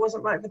shape or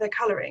wasn't right for their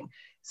colouring.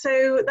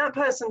 So that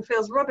person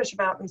feels rubbish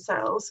about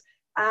themselves.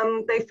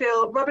 They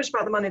feel rubbish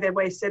about the money they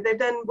wasted. They've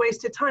then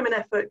wasted time and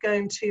effort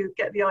going to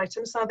get the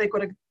items. So they've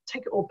got to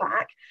take it all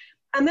back.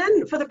 And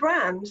then for the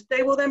brand,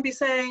 they will then be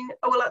saying,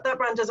 oh, well, that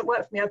brand doesn't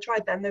work for me. I've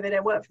tried them. No, they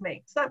don't work for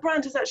me. So that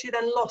brand has actually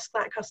then lost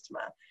that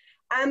customer.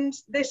 And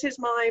this is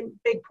my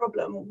big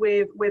problem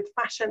with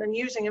fashion and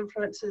using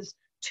influencers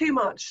too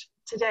much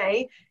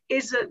today,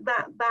 is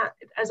that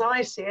as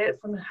I see it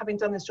from having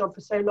done this job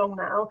for so long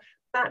now,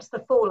 that's the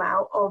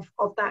fallout of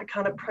that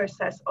kind of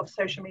process of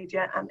social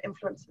media and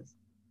influencers.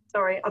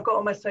 Sorry, I've got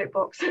on my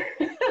soapbox.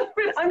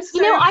 I'm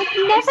so, I've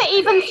never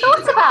even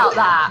thought about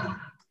that.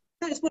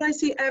 That's what I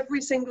see every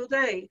single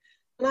day.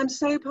 And I'm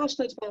so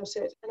passionate about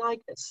it, and I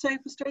get so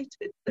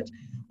frustrated. But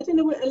I don't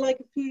know,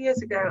 like a few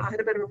years ago, I had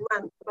a bit of a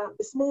rant about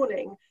This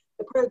Morning,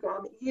 the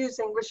programme,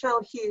 using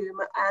Rochelle Hume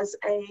as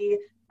a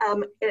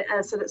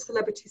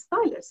celebrity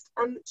stylist.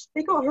 And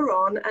they got her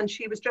on, and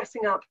she was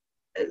dressing up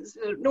as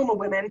normal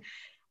women.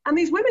 And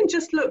these women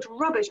just looked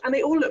rubbish, and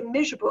they all looked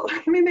miserable.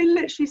 I mean, they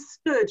literally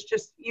stood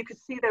just, you could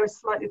see they were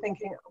slightly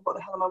thinking, what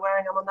the hell am I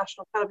wearing? I'm on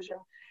national television.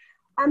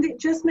 And it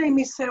just made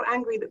me so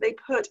angry that they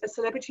put a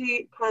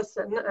celebrity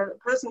person, a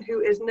person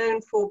who is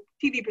known for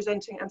TV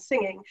presenting and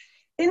singing,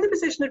 in the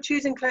position of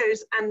choosing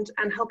clothes and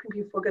helping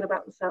people feel good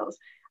about themselves.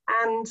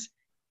 And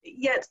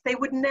yet they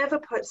would never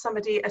put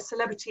somebody, a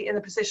celebrity, in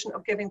the position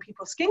of giving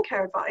people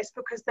skincare advice,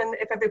 because then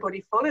if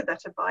everybody followed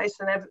that advice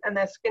and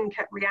their skin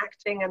kept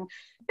reacting and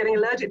getting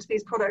allergic to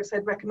these products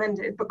they'd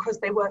recommended because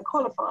they weren't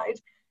qualified,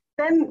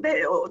 then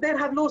they'd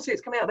have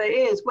lawsuits coming out their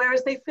ears,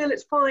 whereas they feel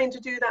it's fine to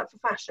do that for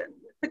fashion,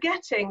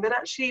 forgetting that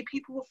actually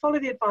people will follow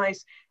the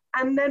advice.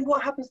 And then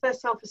what happens to their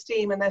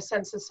self-esteem and their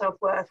sense of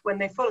self-worth when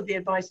they followed the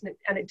advice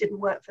and it didn't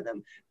work for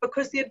them?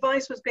 Because the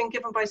advice was being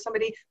given by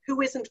somebody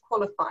who isn't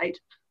qualified.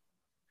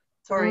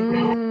 Sorry.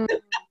 No,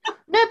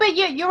 but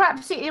you're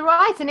absolutely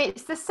right. And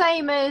it's the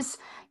same as,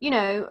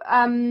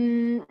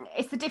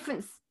 it's the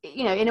difference,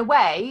 in a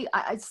way,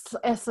 it's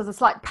a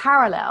slight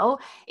parallel.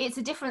 It's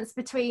a difference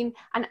between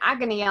an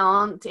agony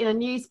aunt in a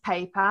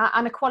newspaper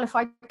and a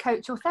qualified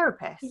coach or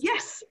therapist.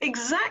 Yes,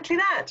 exactly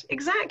that.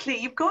 Exactly.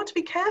 You've got to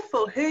be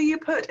careful who you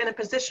put in a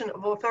position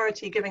of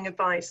authority giving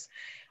advice.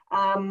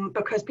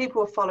 Because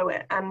people will follow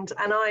it, and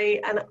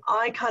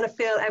I kind of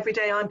feel every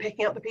day I'm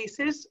picking up the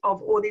pieces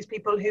of all these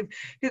people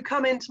who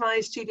come into my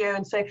studio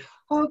and say,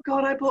 oh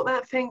God, I bought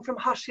that thing from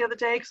Hush the other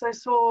day because I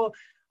saw,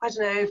 I don't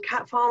know,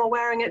 Cat Farmer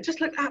wearing it. It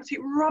just looked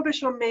absolute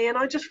rubbish on me, and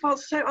I just felt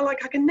so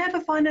like I can never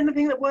find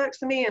anything that works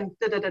for me, and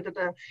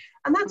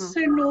and that's so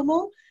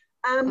normal.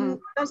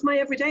 That's my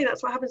everyday.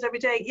 That's what happens every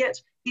day. Yet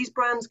these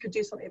brands could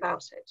do something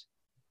about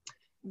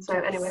it. So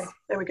anyway,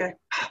 there we go.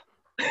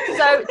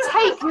 So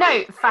take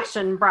note,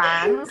 fashion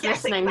brands,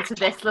 yes, listening exactly. to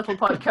this little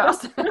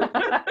podcast.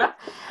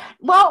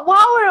 Well,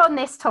 while we're on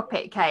this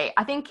topic, Kate,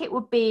 I think it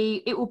would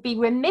be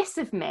remiss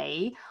of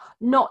me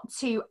not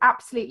to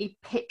absolutely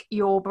pick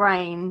your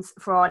brains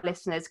for our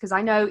listeners, because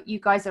I know you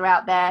guys are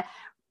out there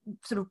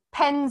sort of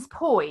pens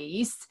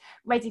poised,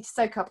 ready to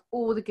soak up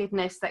all the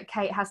goodness that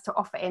Kate has to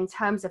offer in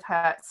terms of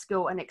her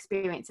skill and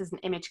experience as an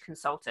image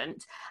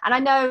consultant. And I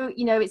know,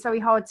 it's very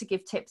hard to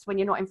give tips when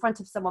you're not in front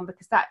of someone,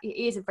 because that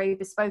is a very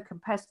bespoke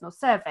and personal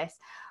service.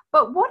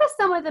 But what are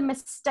some of the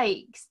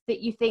mistakes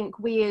that you think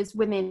we as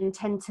women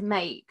tend to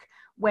make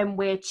when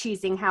we're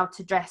choosing how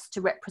to dress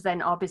to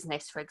represent our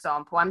business, for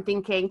example? I'm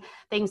thinking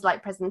things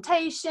like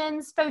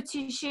presentations,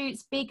 photo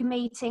shoots, big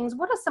meetings.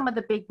 What are some of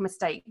the big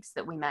mistakes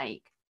that we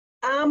make?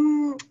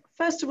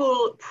 First of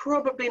all,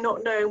 probably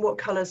not knowing what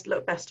colours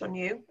look best on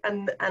you,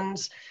 and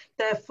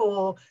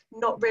therefore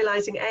not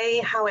realising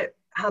A,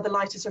 how the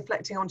light is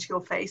reflecting onto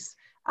your face,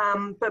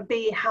 but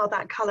B, how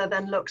that colour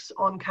then looks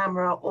on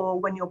camera or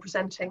when you're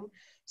presenting.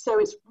 So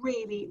it's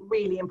really,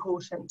 really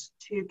important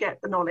to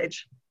get the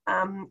knowledge.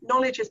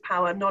 Knowledge is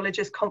power, knowledge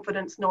is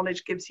confidence,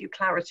 knowledge gives you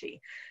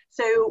clarity.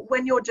 So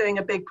when you're doing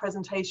a big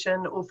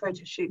presentation or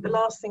photo shoot, the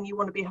last thing you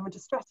want to be having to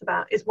stress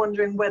about is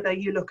wondering whether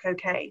you look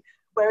okay.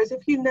 Whereas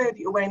if you know that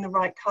you're wearing the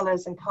right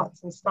colours and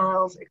cuts and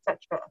styles,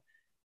 etc.,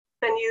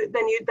 then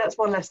that's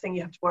one less thing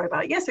you have to worry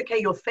about. Yes, okay,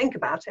 you'll think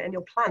about it and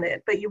you'll plan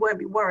it, but you won't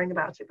be worrying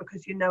about it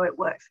because you know it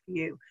works for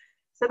you.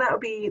 So that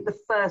would be the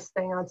first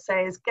thing I'd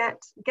say, is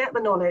get the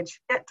knowledge,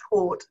 get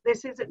taught.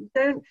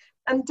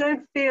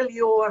 Don't feel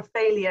you're a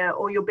failure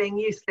or you're being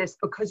useless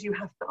because you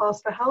have to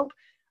ask for help.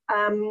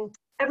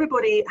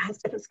 Everybody has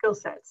different skill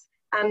sets,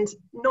 and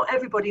not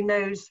everybody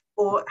knows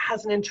or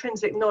has an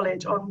intrinsic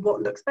knowledge on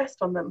what looks best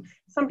on them.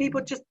 Some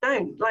people just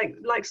don't.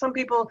 Like some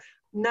people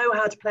know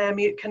how to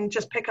play can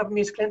just pick up a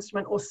musical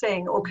instrument or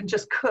sing, or can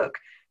just cook.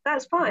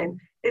 That's fine.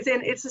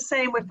 It's the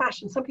same with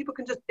fashion. Some people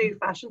can just do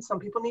fashion. Some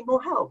people need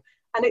more help.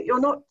 And you're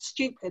not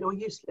stupid or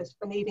useless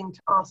for needing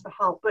to ask for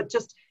help, but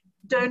just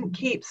don't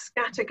keep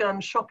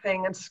scattergun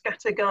shopping and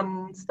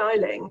scattergun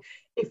styling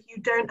if you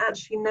don't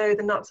actually know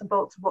the nuts and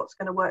bolts of what's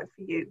going to work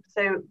for you.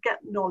 So get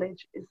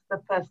knowledge is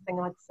the first thing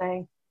I'd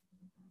say.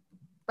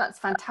 That's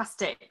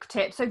fantastic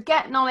tip. So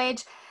get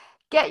knowledge,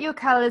 get your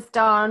colours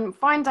done,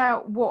 find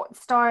out what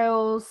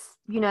styles,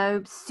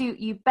 suit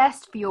you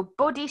best for your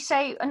body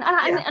shape. And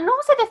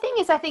also the thing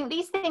is, I think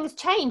these things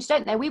change,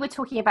 don't they? We were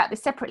talking about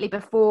this separately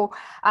before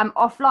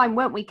offline,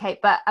 weren't we, Kate?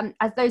 But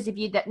as those of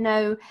you that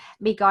know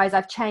me, guys,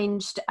 I've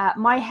changed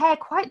my hair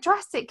quite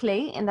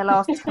drastically in the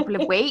last couple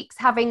of weeks,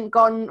 having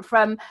gone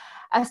from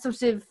a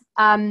sort of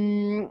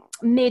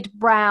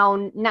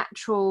mid-brown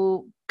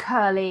natural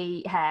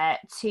curly hair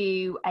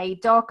to a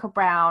darker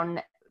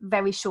brown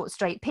very short,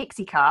 straight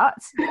pixie cut.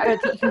 I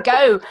don't think you can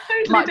go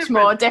Totally much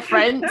different. more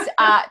different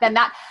than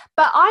that.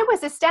 But I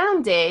was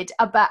astounded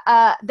about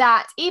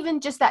that,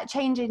 even just that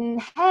change in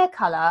hair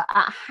colour,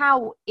 at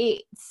how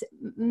it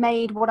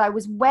made what I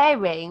was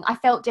wearing. I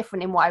felt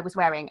different in what I was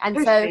wearing. And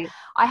Totally. so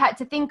I had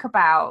to think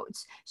about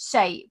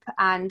shape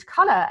and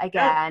colour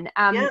again,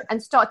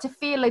 and start to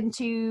feel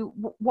into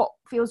what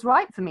feels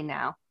right for me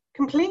now.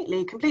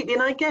 Completely.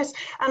 And I guess,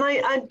 and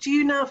I do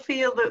you now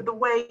feel that the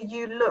way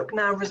you look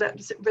now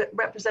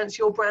represents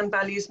your brand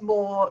values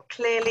more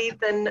clearly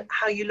than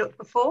how you looked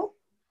before?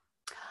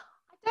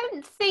 I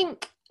don't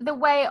think the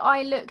way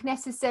I look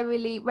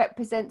necessarily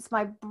represents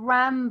my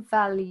brand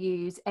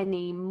values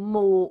any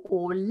more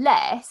or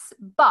less,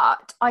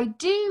 but I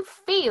do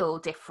feel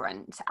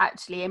different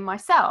actually in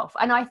myself.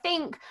 And I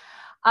think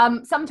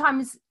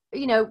sometimes,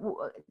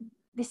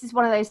 this is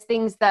one of those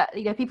things that,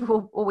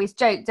 people always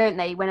joke, don't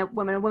they, when a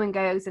woman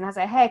goes and has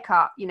her hair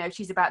cut,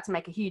 she's about to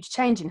make a huge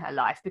change in her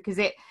life, because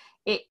it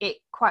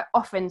quite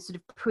often sort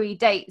of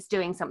predates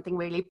doing something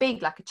really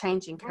big, like a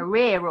change in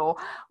career or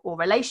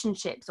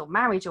relationships or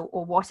marriage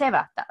or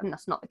whatever.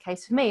 That's not the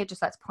case for me. I'd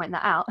just like to point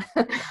that out.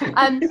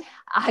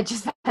 I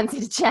just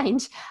fancied a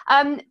change.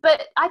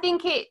 But I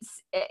think it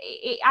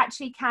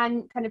actually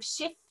can kind of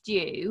shift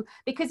you,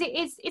 because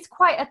it's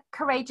quite a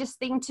courageous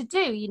thing to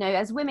do.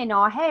 As women,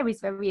 our hair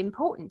is very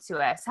important to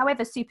us,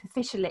 however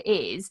superficial it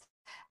is.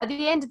 At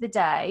the end of the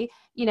day,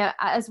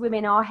 as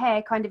women, our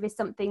hair kind of is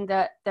something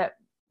that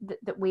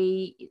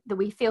we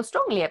feel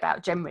strongly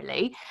about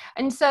generally.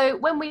 And so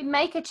when we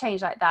make a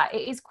change like that,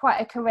 it is quite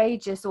a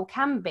courageous, or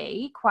can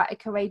be quite a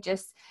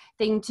courageous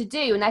thing to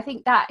do. And I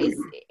think that is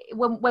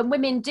when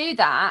women do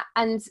that,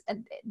 and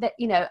that,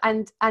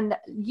 and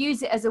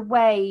use it as a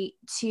way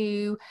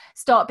to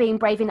start being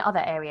brave in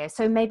other areas.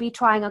 So maybe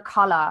trying a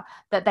color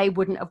that they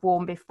wouldn't have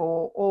worn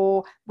before,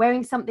 or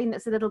wearing something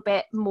that's a little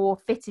bit more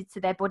fitted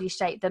to their body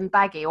shape than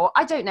baggy, or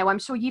I don't know, I'm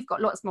sure you've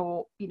got lots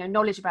more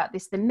knowledge about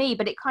this than me,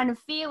 but it kind of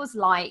feels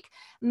like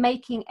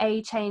making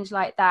a change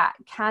like that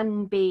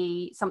can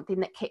be something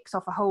that kicks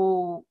off a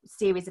whole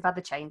series of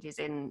other changes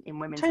in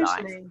women's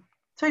lives.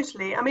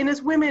 Totally. I mean,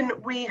 as women,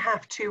 we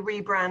have to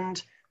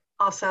rebrand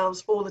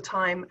ourselves all the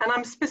time. And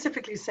I'm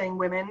specifically saying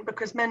women,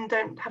 because men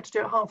don't have to do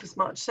it half as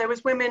much. So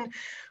as women,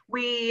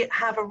 we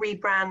have a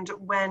rebrand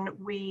when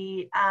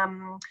we,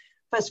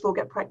 first of all,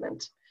 get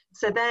pregnant.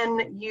 So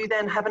then you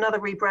have another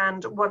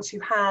rebrand once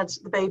you've had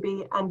the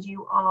baby and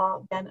you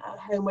are then at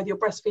home, whether you're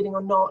breastfeeding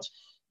or not.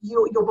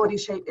 Your body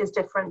shape is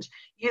different.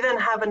 You then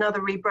have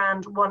another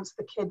rebrand once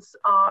the kids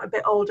are a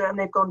bit older and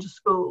they've gone to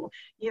school.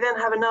 You then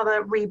have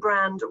another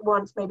rebrand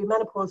once maybe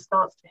menopause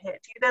starts to hit.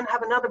 You then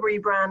have another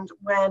rebrand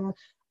when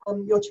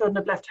your children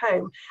have left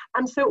home.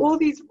 And so all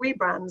these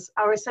rebrands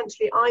are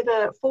essentially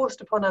either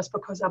forced upon us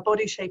because our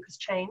body shape has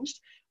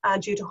changed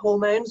due to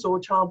hormones or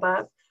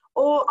childbirth,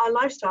 or our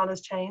lifestyle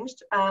has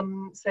changed.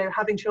 So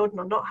having children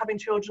or not having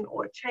children,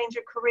 or a change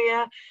of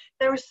career.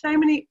 There are so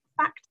many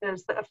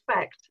factors that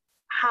affect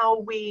how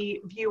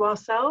we view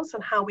ourselves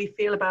and how we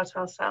feel about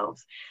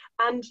ourselves,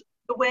 and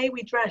the way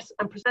we dress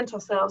and present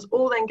ourselves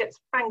all then gets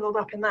spangled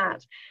up in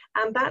that.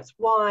 And that's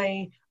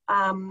why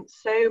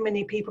so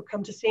many people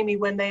come to see me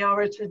when they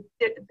are at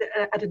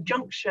a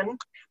junction,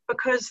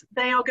 because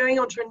they are going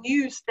on to a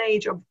new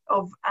stage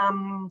of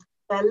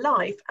their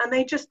life, and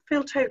they just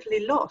feel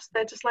totally lost.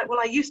 They're just like, well,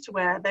 I used to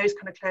wear those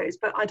kind of clothes,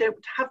 but I don't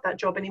have that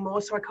job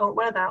anymore, so I can't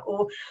wear that.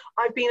 Or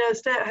I've been a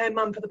stay-at-home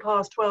mum for the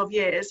past 12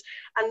 years,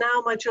 and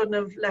now my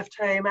children have left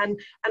home, and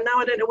now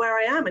I don't know where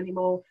I am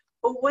anymore,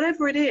 or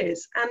whatever it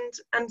is.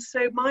 And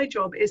so my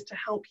job is to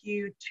help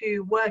you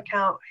to work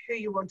out who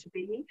you want to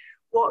be,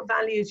 what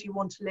values you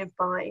want to live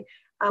by,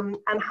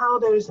 and how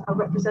those are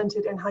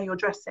represented in how you're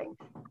dressing.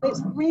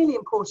 It's really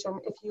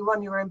important, if you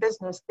run your own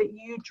business, that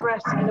you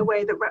dress in a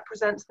way that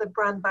represents the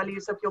brand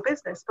values of your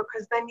business,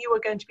 because then you are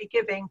going to be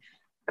giving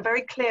a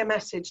very clear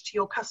message to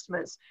your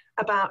customers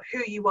about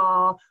who you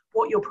are,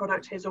 what your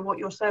product is, or what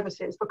your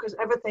service is, because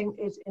everything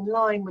is in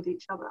line with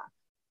each other.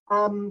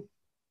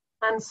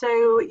 And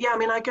so, yeah, I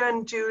mean, I go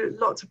and do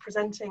lots of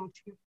presenting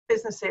to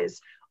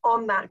businesses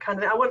on that kind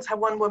of thing. I once had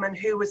one woman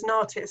who was an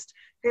artist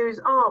whose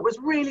art was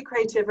really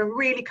creative and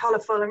really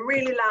colourful and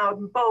really loud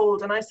and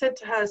bold. And I said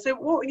to her, so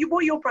what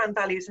are your brand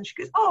values? And she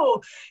goes,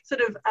 oh,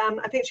 sort of,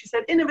 I think she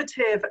said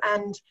innovative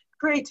and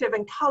creative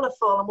and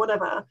colourful and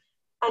whatever.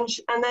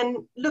 And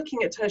then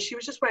looking at her, she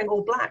was just wearing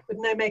all black with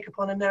no makeup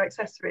on and no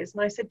accessories.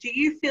 And I said, do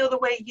you feel the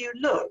way you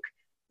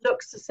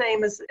looks the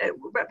same as it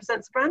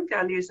represents brand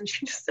values? And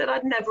she just said,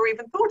 I'd never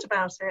even thought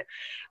about it.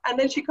 And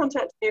then she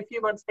contacted me a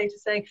few months later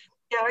saying,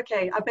 yeah,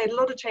 okay, I've made a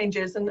lot of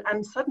changes,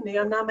 and suddenly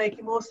I'm now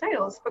making more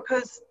sales,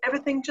 because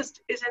everything just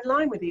is in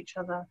line with each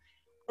other.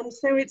 And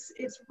so it's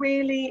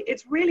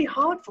really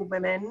hard for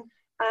women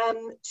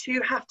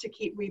to have to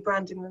keep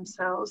rebranding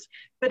themselves,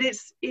 but it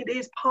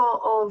is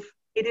part of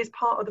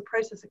the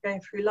process of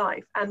going through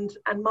life, and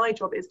my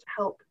job is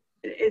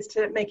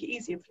to make it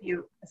easier for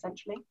you,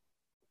 essentially.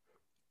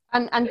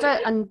 And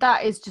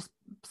that is just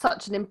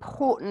such an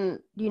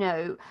important,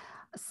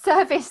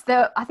 service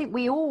that I think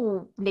we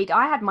all need.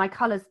 I had my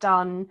colours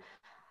done.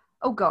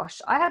 Oh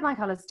gosh, I had my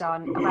colours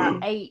done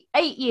about eight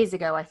years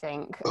ago, I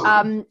think,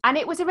 and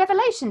it was a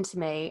revelation to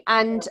me.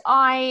 And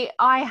I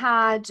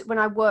had, when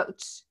I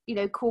worked,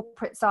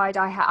 corporate side,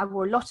 I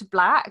wore a lot of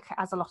black,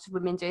 as a lot of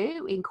women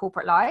do in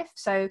corporate life.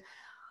 So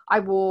I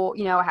wore,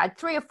 I had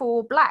 3 or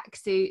 4 black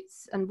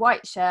suits and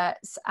white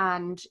shirts,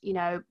 and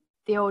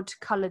the odd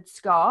coloured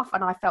scarf,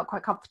 and I felt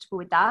quite comfortable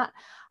with that.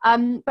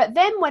 But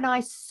then when I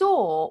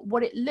saw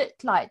what it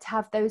looked like to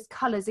have those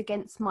colours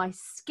against my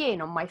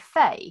skin on my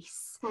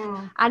face,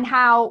 and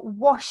how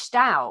washed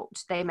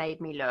out they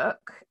made me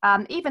look,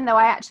 even though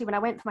when I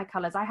went for my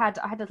colours, I had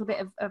a little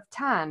bit of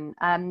tan.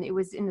 It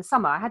was in the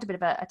summer. I had a bit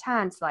of a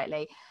tan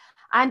slightly.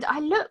 And I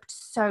looked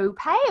so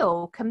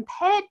pale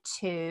compared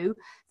to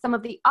some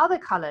of the other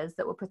colours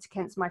that were put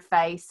against my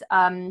face.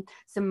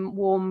 Some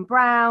warm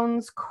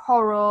browns,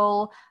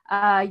 coral,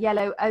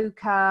 yellow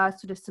ochre,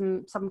 sort of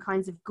some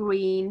kinds of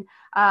green,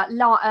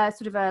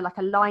 sort of like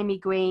a limey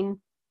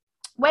green.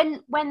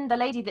 When the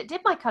lady that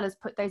did my colours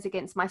put those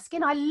against my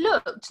skin, I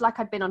looked like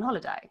I'd been on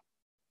holiday.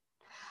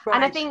 Right.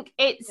 And I think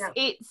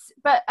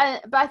but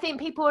I think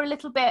people are a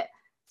little bit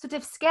sort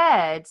of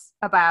scared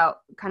about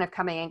kind of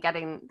coming and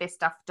getting this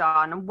stuff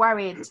done, and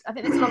worried. I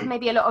think there's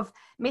maybe a lot of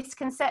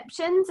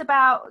misconceptions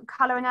about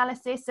colour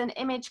analysis and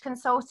image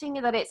consulting,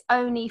 that it's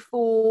only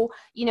for,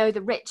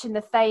 the rich and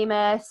the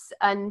famous.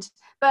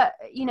 But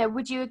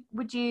would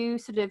you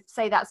sort of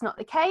say that's not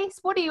the case?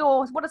 What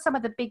are some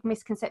of the big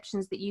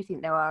misconceptions that you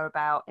think there are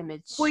about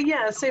image? Well,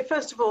 yeah. So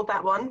first of all,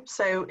 that one.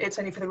 So it's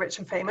only for the rich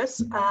and famous.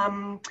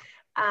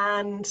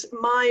 And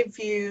my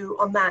view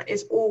on that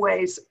is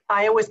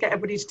I always get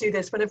everybody to do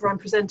this whenever I'm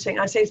presenting.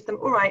 I say to them,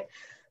 all right,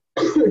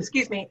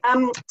 excuse me.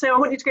 So I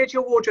want you to go to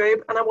your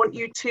wardrobe, and I want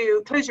you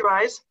to close your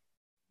eyes.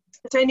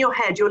 So in your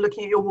head, you're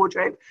looking at your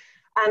wardrobe,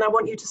 and I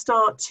want you to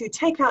start to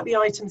take out the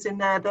items in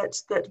there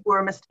that were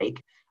a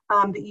mistake,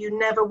 that you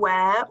never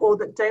wear, or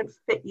that don't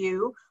fit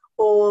you,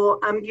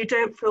 or you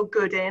don't feel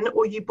good in,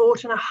 or you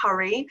bought in a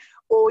hurry,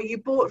 or you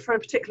bought for a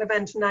particular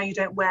event and now you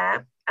don't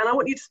wear. And I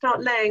want you to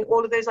start laying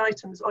all of those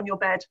items on your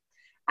bed.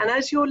 And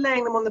as you're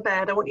laying them on the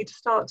bed, I want you to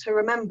start to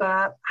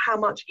remember how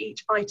much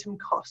each item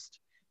cost.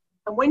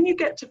 And when you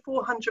get to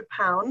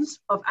 £400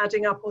 of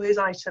adding up all those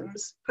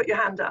items, put your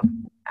hand up.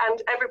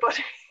 And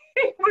everybody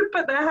would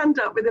put their hand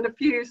up within a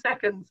few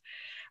seconds.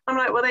 I'm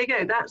like, well, there you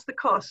go. That's the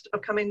cost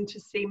of coming to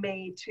see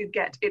me to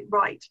get it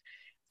right.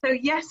 So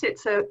yes,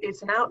 it's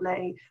an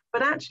outlay,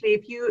 but actually,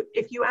 if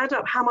you add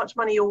up how much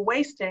money you're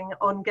wasting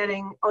on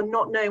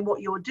not knowing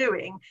what you're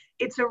doing,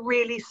 it's a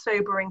really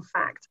sobering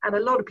fact. And a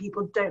lot of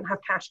people don't have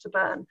cash to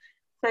burn,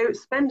 so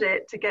spend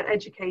it to get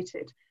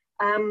educated.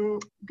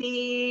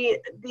 The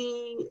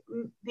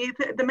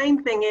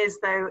main thing is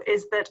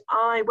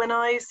that when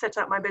I set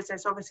up my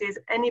business, obviously, as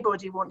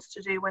anybody wants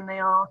to do when they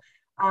are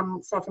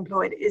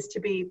self-employed, is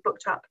to be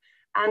booked up.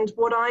 And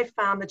what I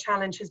found the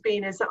challenge has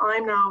been is that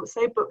I'm now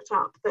so booked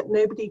up that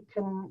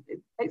it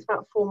takes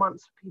about 4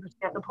 months for people to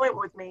get an appointment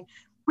with me,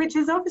 which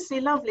is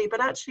obviously lovely. But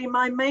actually,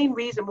 my main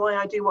reason why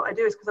I do what I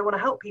do is because I want to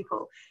help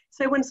people.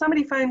 So when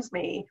somebody phones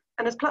me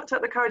and has plucked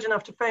up the courage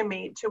enough to phone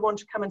me to want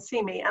to come and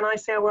see me, and I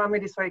say, oh, well, I'm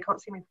really sorry, you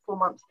can't see me for 4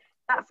 months,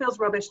 that feels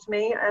rubbish to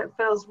me. It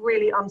feels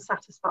really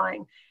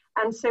unsatisfying.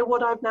 And so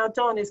what I've now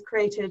done is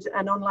created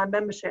an online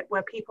membership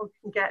where people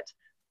can get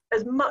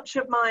as much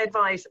of my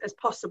advice as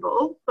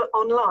possible, but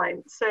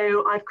online.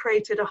 So I've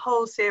created a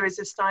whole series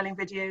of styling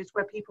videos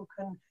where people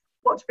can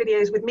watch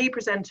videos with me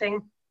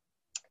presenting,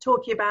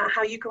 talking about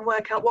how you can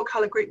work out what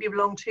color group you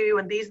belong to,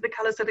 and these are the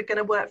colors that are going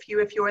to work for you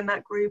if you're in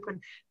that group, and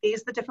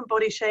these are the different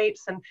body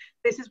shapes, and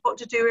this is what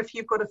to do if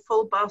you've got a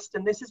full bust,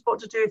 and this is what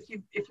to do if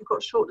you've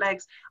got short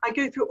legs. I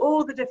go through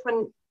all the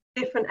different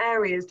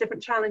areas,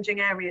 different challenging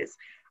areas,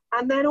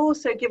 and then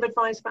also give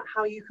advice about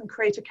how you can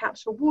create a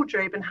capsule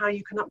wardrobe and how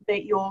you can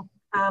update your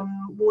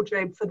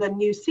wardrobe for the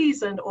new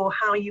season, or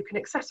how you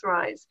can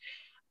accessorize.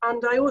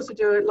 And I also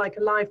do a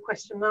live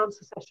question and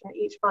answer session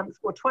each month,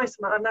 or twice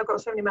a month. I've now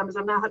got so many members,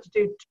 I've now had to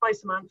do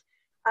twice a month.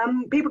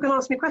 People can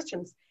ask me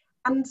questions.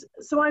 And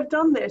so I've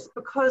done this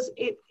because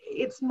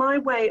it's my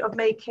way of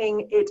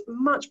making it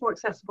much more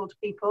accessible to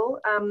people.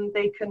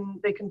 They can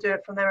do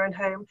it from their own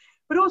home,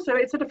 but also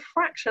it's at a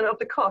fraction of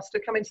the cost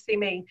of coming to see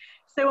me.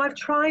 So I've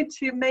tried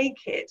to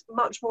make it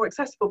much more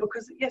accessible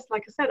because, yes,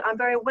 like I said, I'm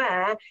very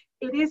aware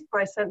it is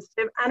price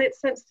sensitive, and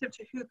it's sensitive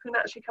to who can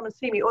actually come and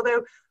see me.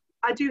 Although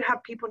I do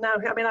have people now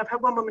I've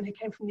had one woman who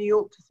came from New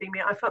York to see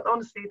me. I felt,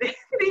 honestly, the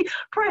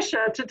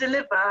pressure to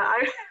deliver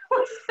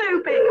was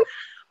so big.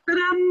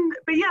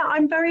 But yeah,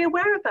 I'm very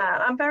aware of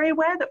that. I'm very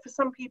aware that for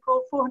some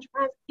people, £400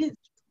 is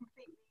just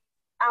completely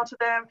out of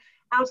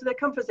their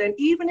comfort zone,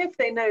 even if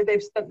they know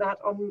they've spent that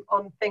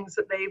on things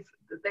that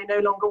they no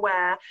longer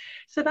wear.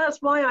 So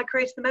that's why I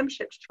created the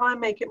membership, to try and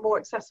make it more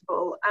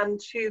accessible and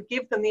to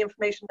give them the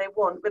information they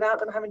want without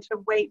them having to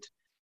wait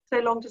so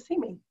long to see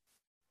me.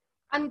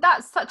 And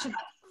that's such a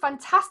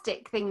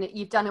fantastic thing that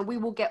you've done, and we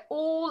will get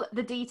all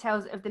the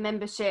details of the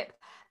membership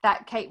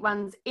that Kate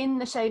runs in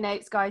the show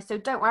notes, guys. So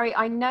don't worry.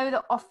 I know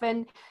that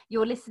often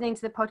you're listening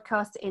to the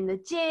podcast in the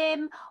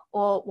gym,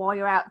 or while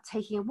you're out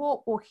taking a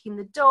walk, walking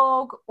the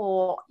dog,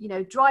 or, you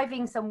know,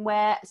 driving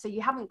somewhere. So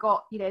you haven't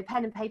got, you know,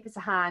 pen and paper to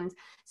hand.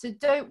 So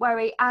don't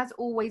worry. As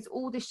always,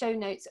 all the show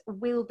notes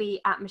will be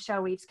at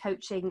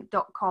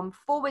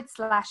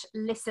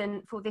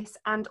michellereevescoaching.com/listen for this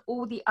and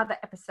all the other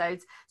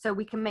episodes. So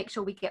we can make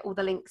sure we get all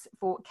the links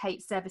for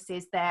Kate's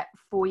services there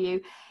for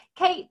you.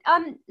 Kate,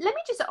 let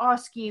me just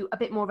ask you a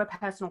bit more of a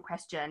personal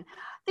question.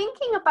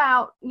 Thinking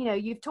about, you know,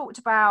 you've talked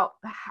about,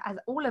 as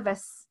all of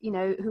us, you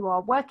know, who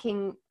are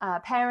working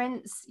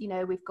parents, you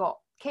know, we've got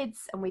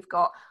kids and we've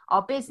got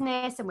our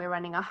business and we're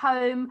running a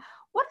home.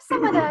 What are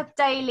some of the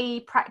daily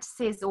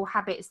practices or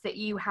habits that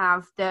you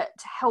have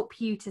that help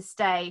you to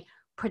stay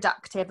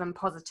productive and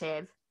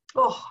positive?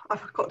 Oh,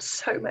 I've got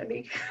so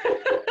many.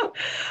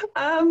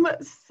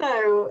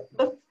 So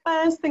the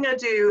first thing I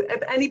do,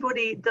 if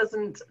anybody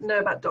doesn't know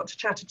about Dr.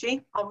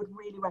 Chatterjee, I would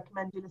really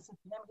recommend you listen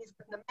to him. He's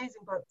written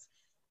amazing books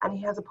and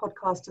he has a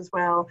podcast as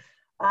well.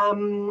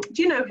 Do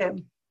you know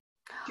him?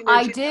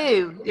 I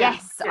do.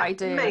 Yes, I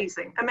do.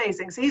 Amazing.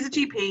 So he's a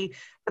GP,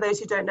 for those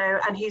who don't know,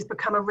 and he's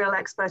become a real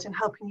expert in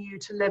helping you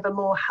to live a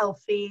more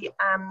healthy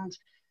and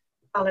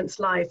balanced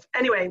life.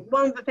 Anyway,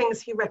 one of the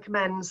things he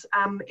recommends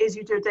is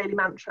you do a daily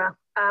mantra.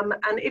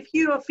 And if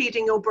you are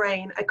feeding your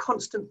brain a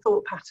constant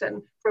thought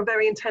pattern for a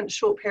very intense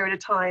short period of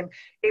time,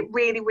 it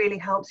really, really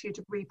helps you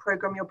to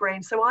reprogram your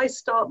brain. So I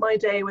start my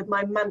day with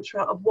my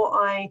mantra of what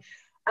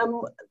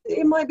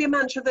it might be a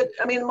mantra that,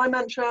 my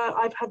mantra,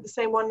 I've had the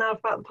same one now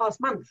for about the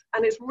past month,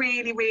 and it's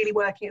really, really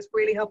working. It's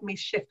really helping me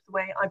shift the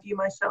way I view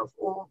myself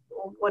or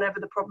whatever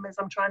the problem is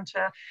I'm trying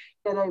to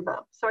get over.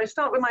 So I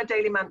start with my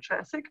daily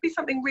mantra. So it could be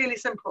something really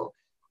simple.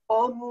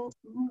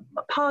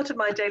 Part of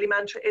my daily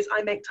mantra is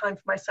I make time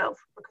for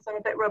myself, because I'm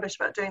a bit rubbish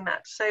about doing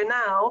that. So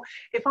now,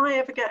 if I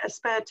ever get a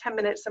spare 10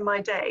 minutes in my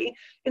day,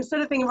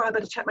 instead of thinking, right, I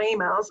better check my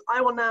emails,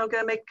 I will now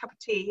go make a cup of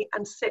tea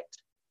and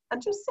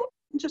just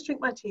drink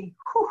my tea.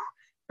 Whew,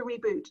 to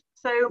reboot.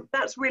 So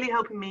that's really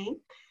helping me.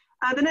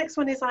 The next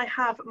one is I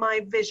have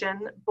my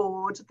vision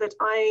board that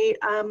I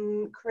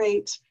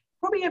create.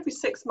 Probably every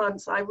 6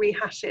 months I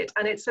rehash it,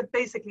 and it's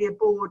basically a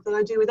board that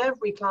I do with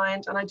every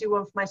client, and I do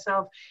one for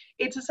myself.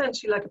 It's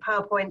essentially like a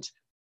PowerPoint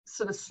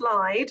sort of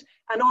slide,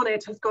 and on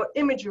it has got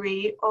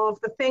imagery of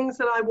the things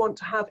that I want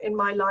to have in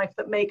my life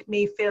that make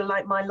me feel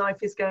like my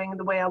life is going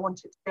the way I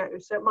want it to go.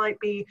 So it might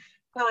be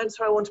clients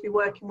who I want to be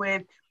working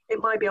with, it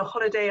might be a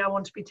holiday I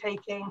want to be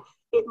taking,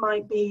 it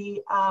might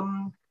be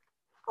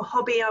a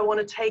hobby I want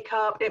to take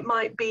up, it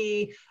might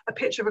be a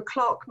picture of a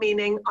clock,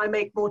 meaning I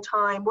make more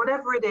time,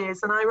 whatever it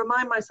is. And I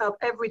remind myself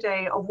every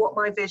day of what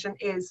my vision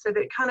is, so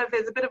that it kind of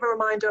is a bit of a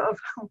reminder of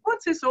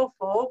what's this all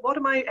for, what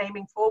am I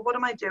aiming for, what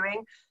am I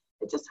doing.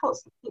 It just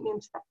helps keep me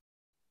in step.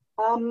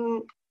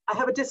 I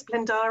have a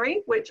discipline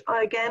diary, which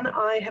I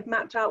have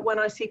mapped out when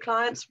I see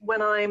clients,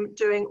 when I'm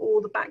doing all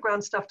the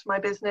background stuff to my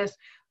business,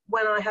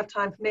 when I have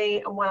time for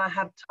me, and when I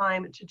have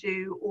time to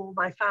do all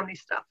my family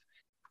stuff.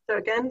 So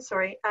again,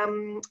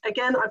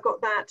 I've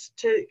got that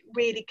to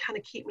really kind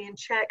of keep me in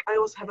check. I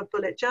also have a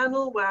bullet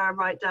journal where I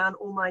write down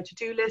all my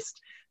to-do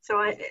list. So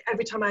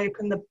every time I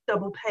open the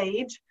double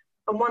page,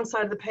 on one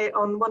side of the page,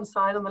 on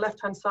the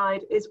left-hand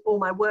side is all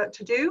my work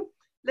to do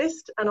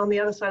list, and on the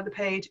other side of the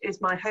page is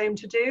my home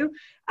to do.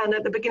 And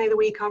at the beginning of the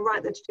week, I'll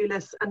write the to-do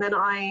list, and then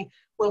I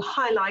will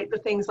highlight the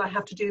things I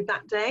have to do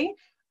that day.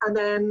 And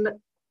then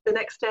the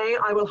next day,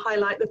 I will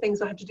highlight the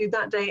things I have to do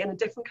that day in a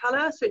different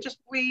color. So it just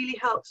really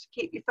helps to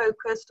keep you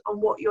focused on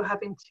what you're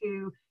having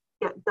to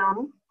get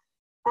done.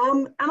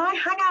 And I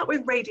hang out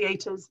with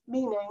radiators,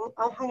 meaning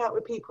I hang out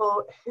with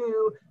people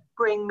who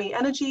bring me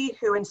energy,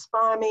 who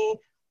inspire me,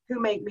 who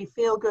make me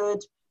feel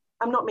good.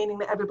 I'm not meaning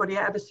that everybody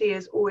I ever see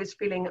is always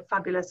feeling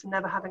fabulous and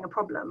never having a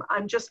problem.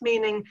 I'm just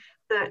meaning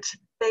that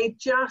they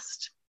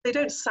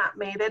don't sap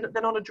me. They're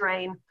not a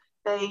drain.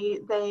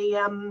 They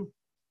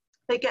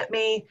get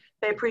me,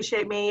 they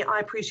appreciate me, I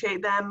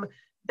appreciate them,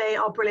 they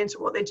are brilliant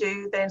at what they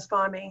do, they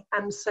inspire me.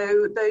 And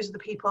so those are the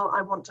people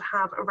I want to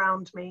have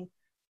around me.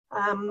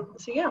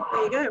 So yeah,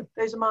 there you go.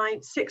 Those are my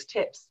 6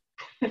 tips.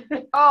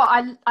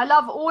 I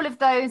love all of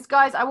those,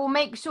 guys. I will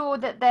make sure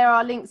that there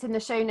are links in the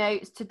show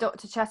notes to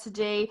Dr.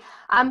 Chatterjee.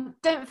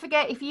 Don't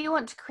forget, if you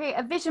want to create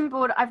a vision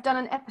board, I've done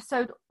an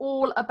episode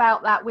all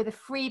about that with a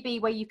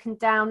freebie where you can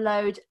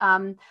download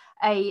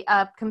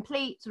a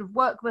complete sort of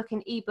workbook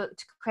and ebook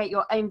to create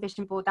your own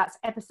vision board. That's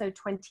episode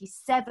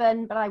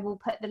 27, but I will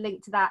put the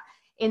link to that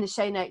in the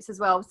show notes as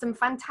well. Some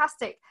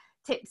fantastic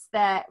tips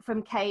there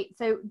from Kate.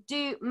 So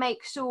do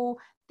make sure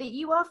that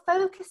you are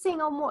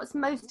focusing on what's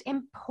most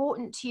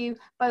important to you,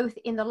 both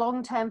in the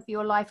long term for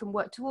your life and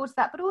work towards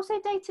that, but also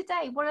day to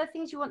day. What are the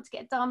things you want to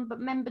get done? But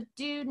remember,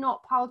 do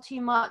not pile too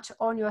much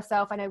on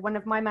yourself. I know one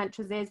of my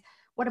mantras is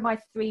what are my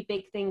 3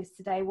 big things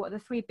today? What are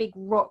the 3 big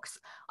rocks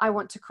I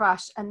want to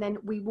crush? And then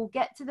we will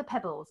get to the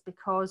pebbles,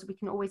 because we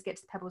can always get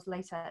to the pebbles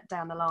later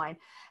down the line.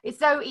 It's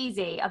so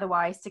easy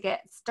otherwise to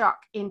get stuck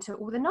into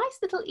all the nice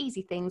little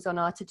easy things on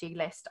our to-do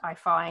list, I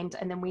find,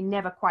 and then we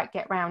never quite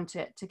get round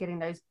to getting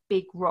those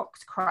big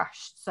rocks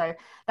crushed. So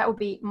that would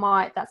be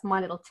that's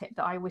my little tip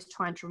that I was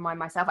trying to remind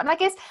myself. And I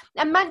guess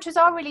mantras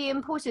are really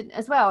important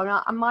as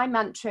well. And my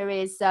mantra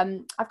is,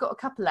 I've got a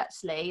couple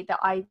actually that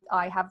I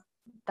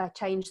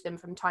change them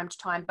from time to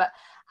time, but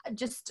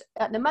just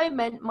at the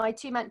moment, my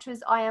 2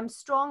 mantras: I am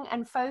strong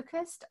and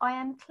focused, I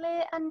am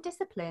clear and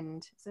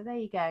disciplined. So there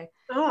you go.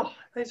 Oh,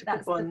 those are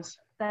good ones.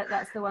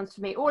 That's the ones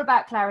for me. All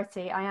about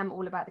clarity. I am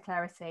all about the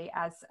clarity,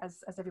 as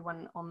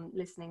everyone on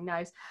listening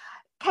knows.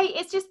 Kate,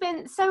 it's just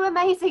been so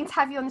amazing to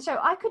have you on the show.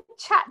 I could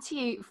chat to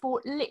you for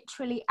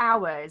literally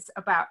hours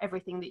about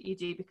everything that you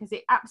do, because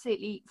it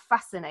absolutely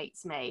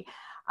fascinates me.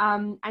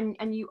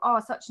 And you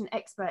are such an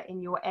expert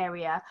in your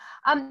area.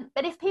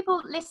 But if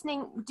people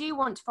listening do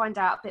want to find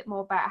out a bit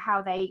more about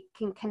how they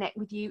can connect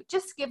with you,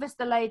 just give us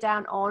the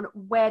lowdown on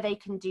where they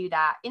can do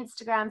that.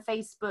 Instagram,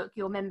 Facebook,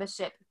 your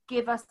membership.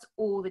 Give us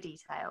all the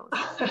details.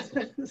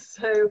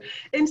 So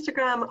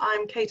Instagram,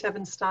 I'm Kate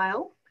Evans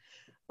Style.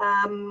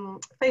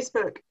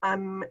 Facebook,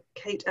 I'm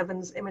Kate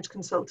Evans Image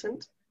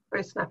Consultant.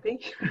 Very snappy,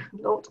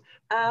 not.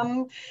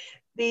 My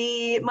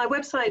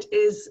website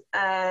is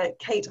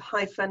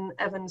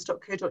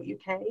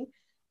kate-evans.co.uk,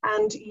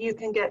 and you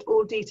can get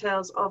all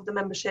details of the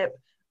membership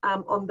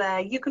on there.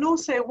 You can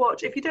also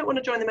watch, if you don't want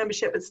to join the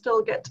membership but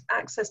still get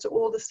access to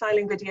all the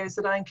styling videos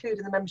that I include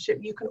in the membership,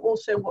 you can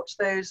also watch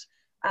those.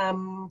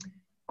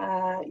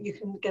 You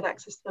can get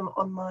access to them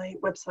on my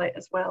website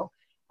as well.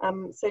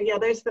 So yeah,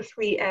 those are the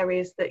 3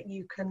 areas that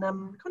you can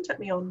contact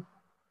me on.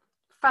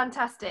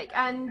 Fantastic.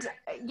 And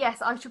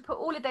yes, I should put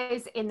all of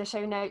those in the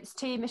show notes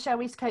to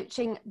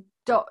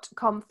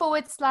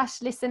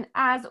michellereevescoaching.com/listen,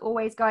 as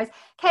always, guys.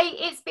 Kate,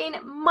 it's been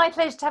my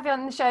pleasure to have you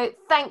on the show.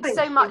 Thanks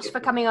so much for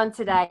coming on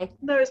today.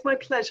 No, it's my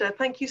pleasure.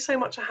 Thank you so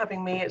much for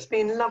having me. It's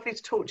been lovely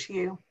to talk to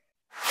you.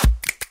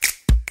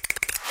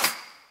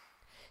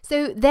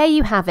 So there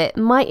you have it,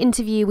 my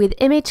interview with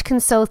image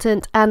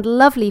consultant and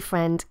lovely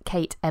friend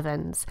Kate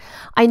Evans.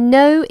 I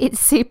know it's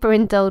super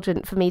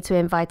indulgent for me to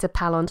invite a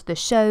pal onto the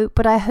show,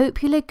 but I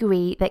hope you'll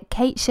agree that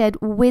Kate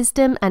shared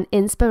wisdom and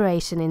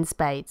inspiration in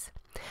spades.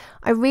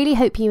 I really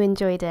hope you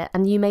enjoyed it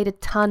and you made a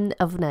ton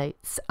of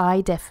notes. I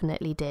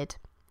definitely did.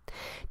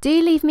 Do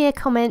leave me a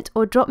comment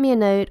or drop me a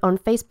note on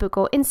Facebook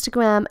or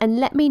Instagram and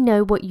let me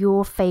know what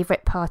your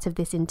favourite part of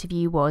this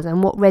interview was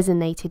and what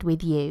resonated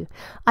with you.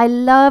 I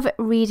love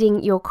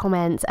reading your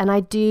comments and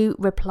I do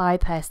reply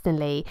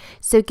personally,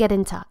 so get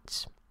in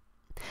touch.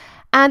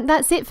 And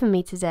that's it for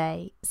me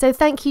today. So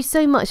thank you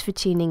so much for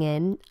tuning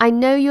in. I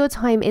know your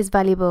time is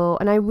valuable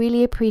and I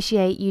really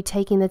appreciate you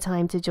taking the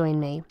time to join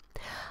me.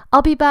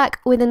 I'll be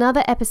back with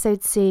another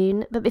episode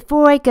soon, but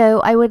before I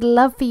go, I would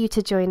love for you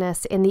to join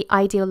us in the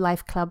Ideal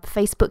Life Club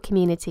Facebook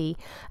community,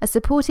 a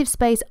supportive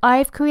space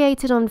I've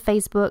created on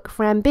Facebook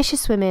for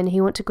ambitious women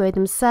who want to grow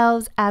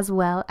themselves as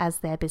well as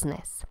their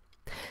business.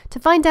 To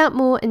find out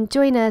more and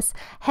join us,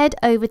 head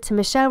over to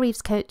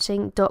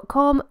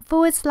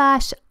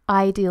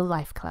michellereevescoaching.com/Ideal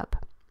Life Club.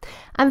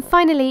 And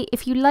finally,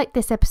 if you liked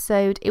this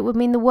episode, it would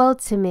mean the world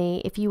to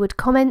me if you would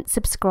comment,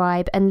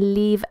 subscribe, and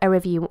leave a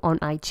review on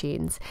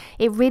iTunes.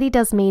 It really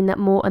does mean that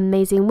more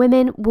amazing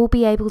women will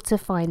be able to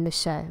find the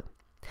show.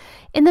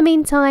 In the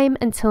meantime,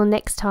 until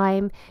next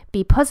time,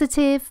 be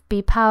positive,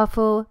 be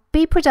powerful,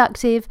 be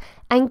productive,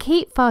 and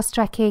keep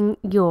fast-tracking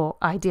your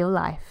ideal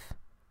life.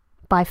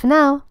 Bye for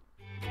now.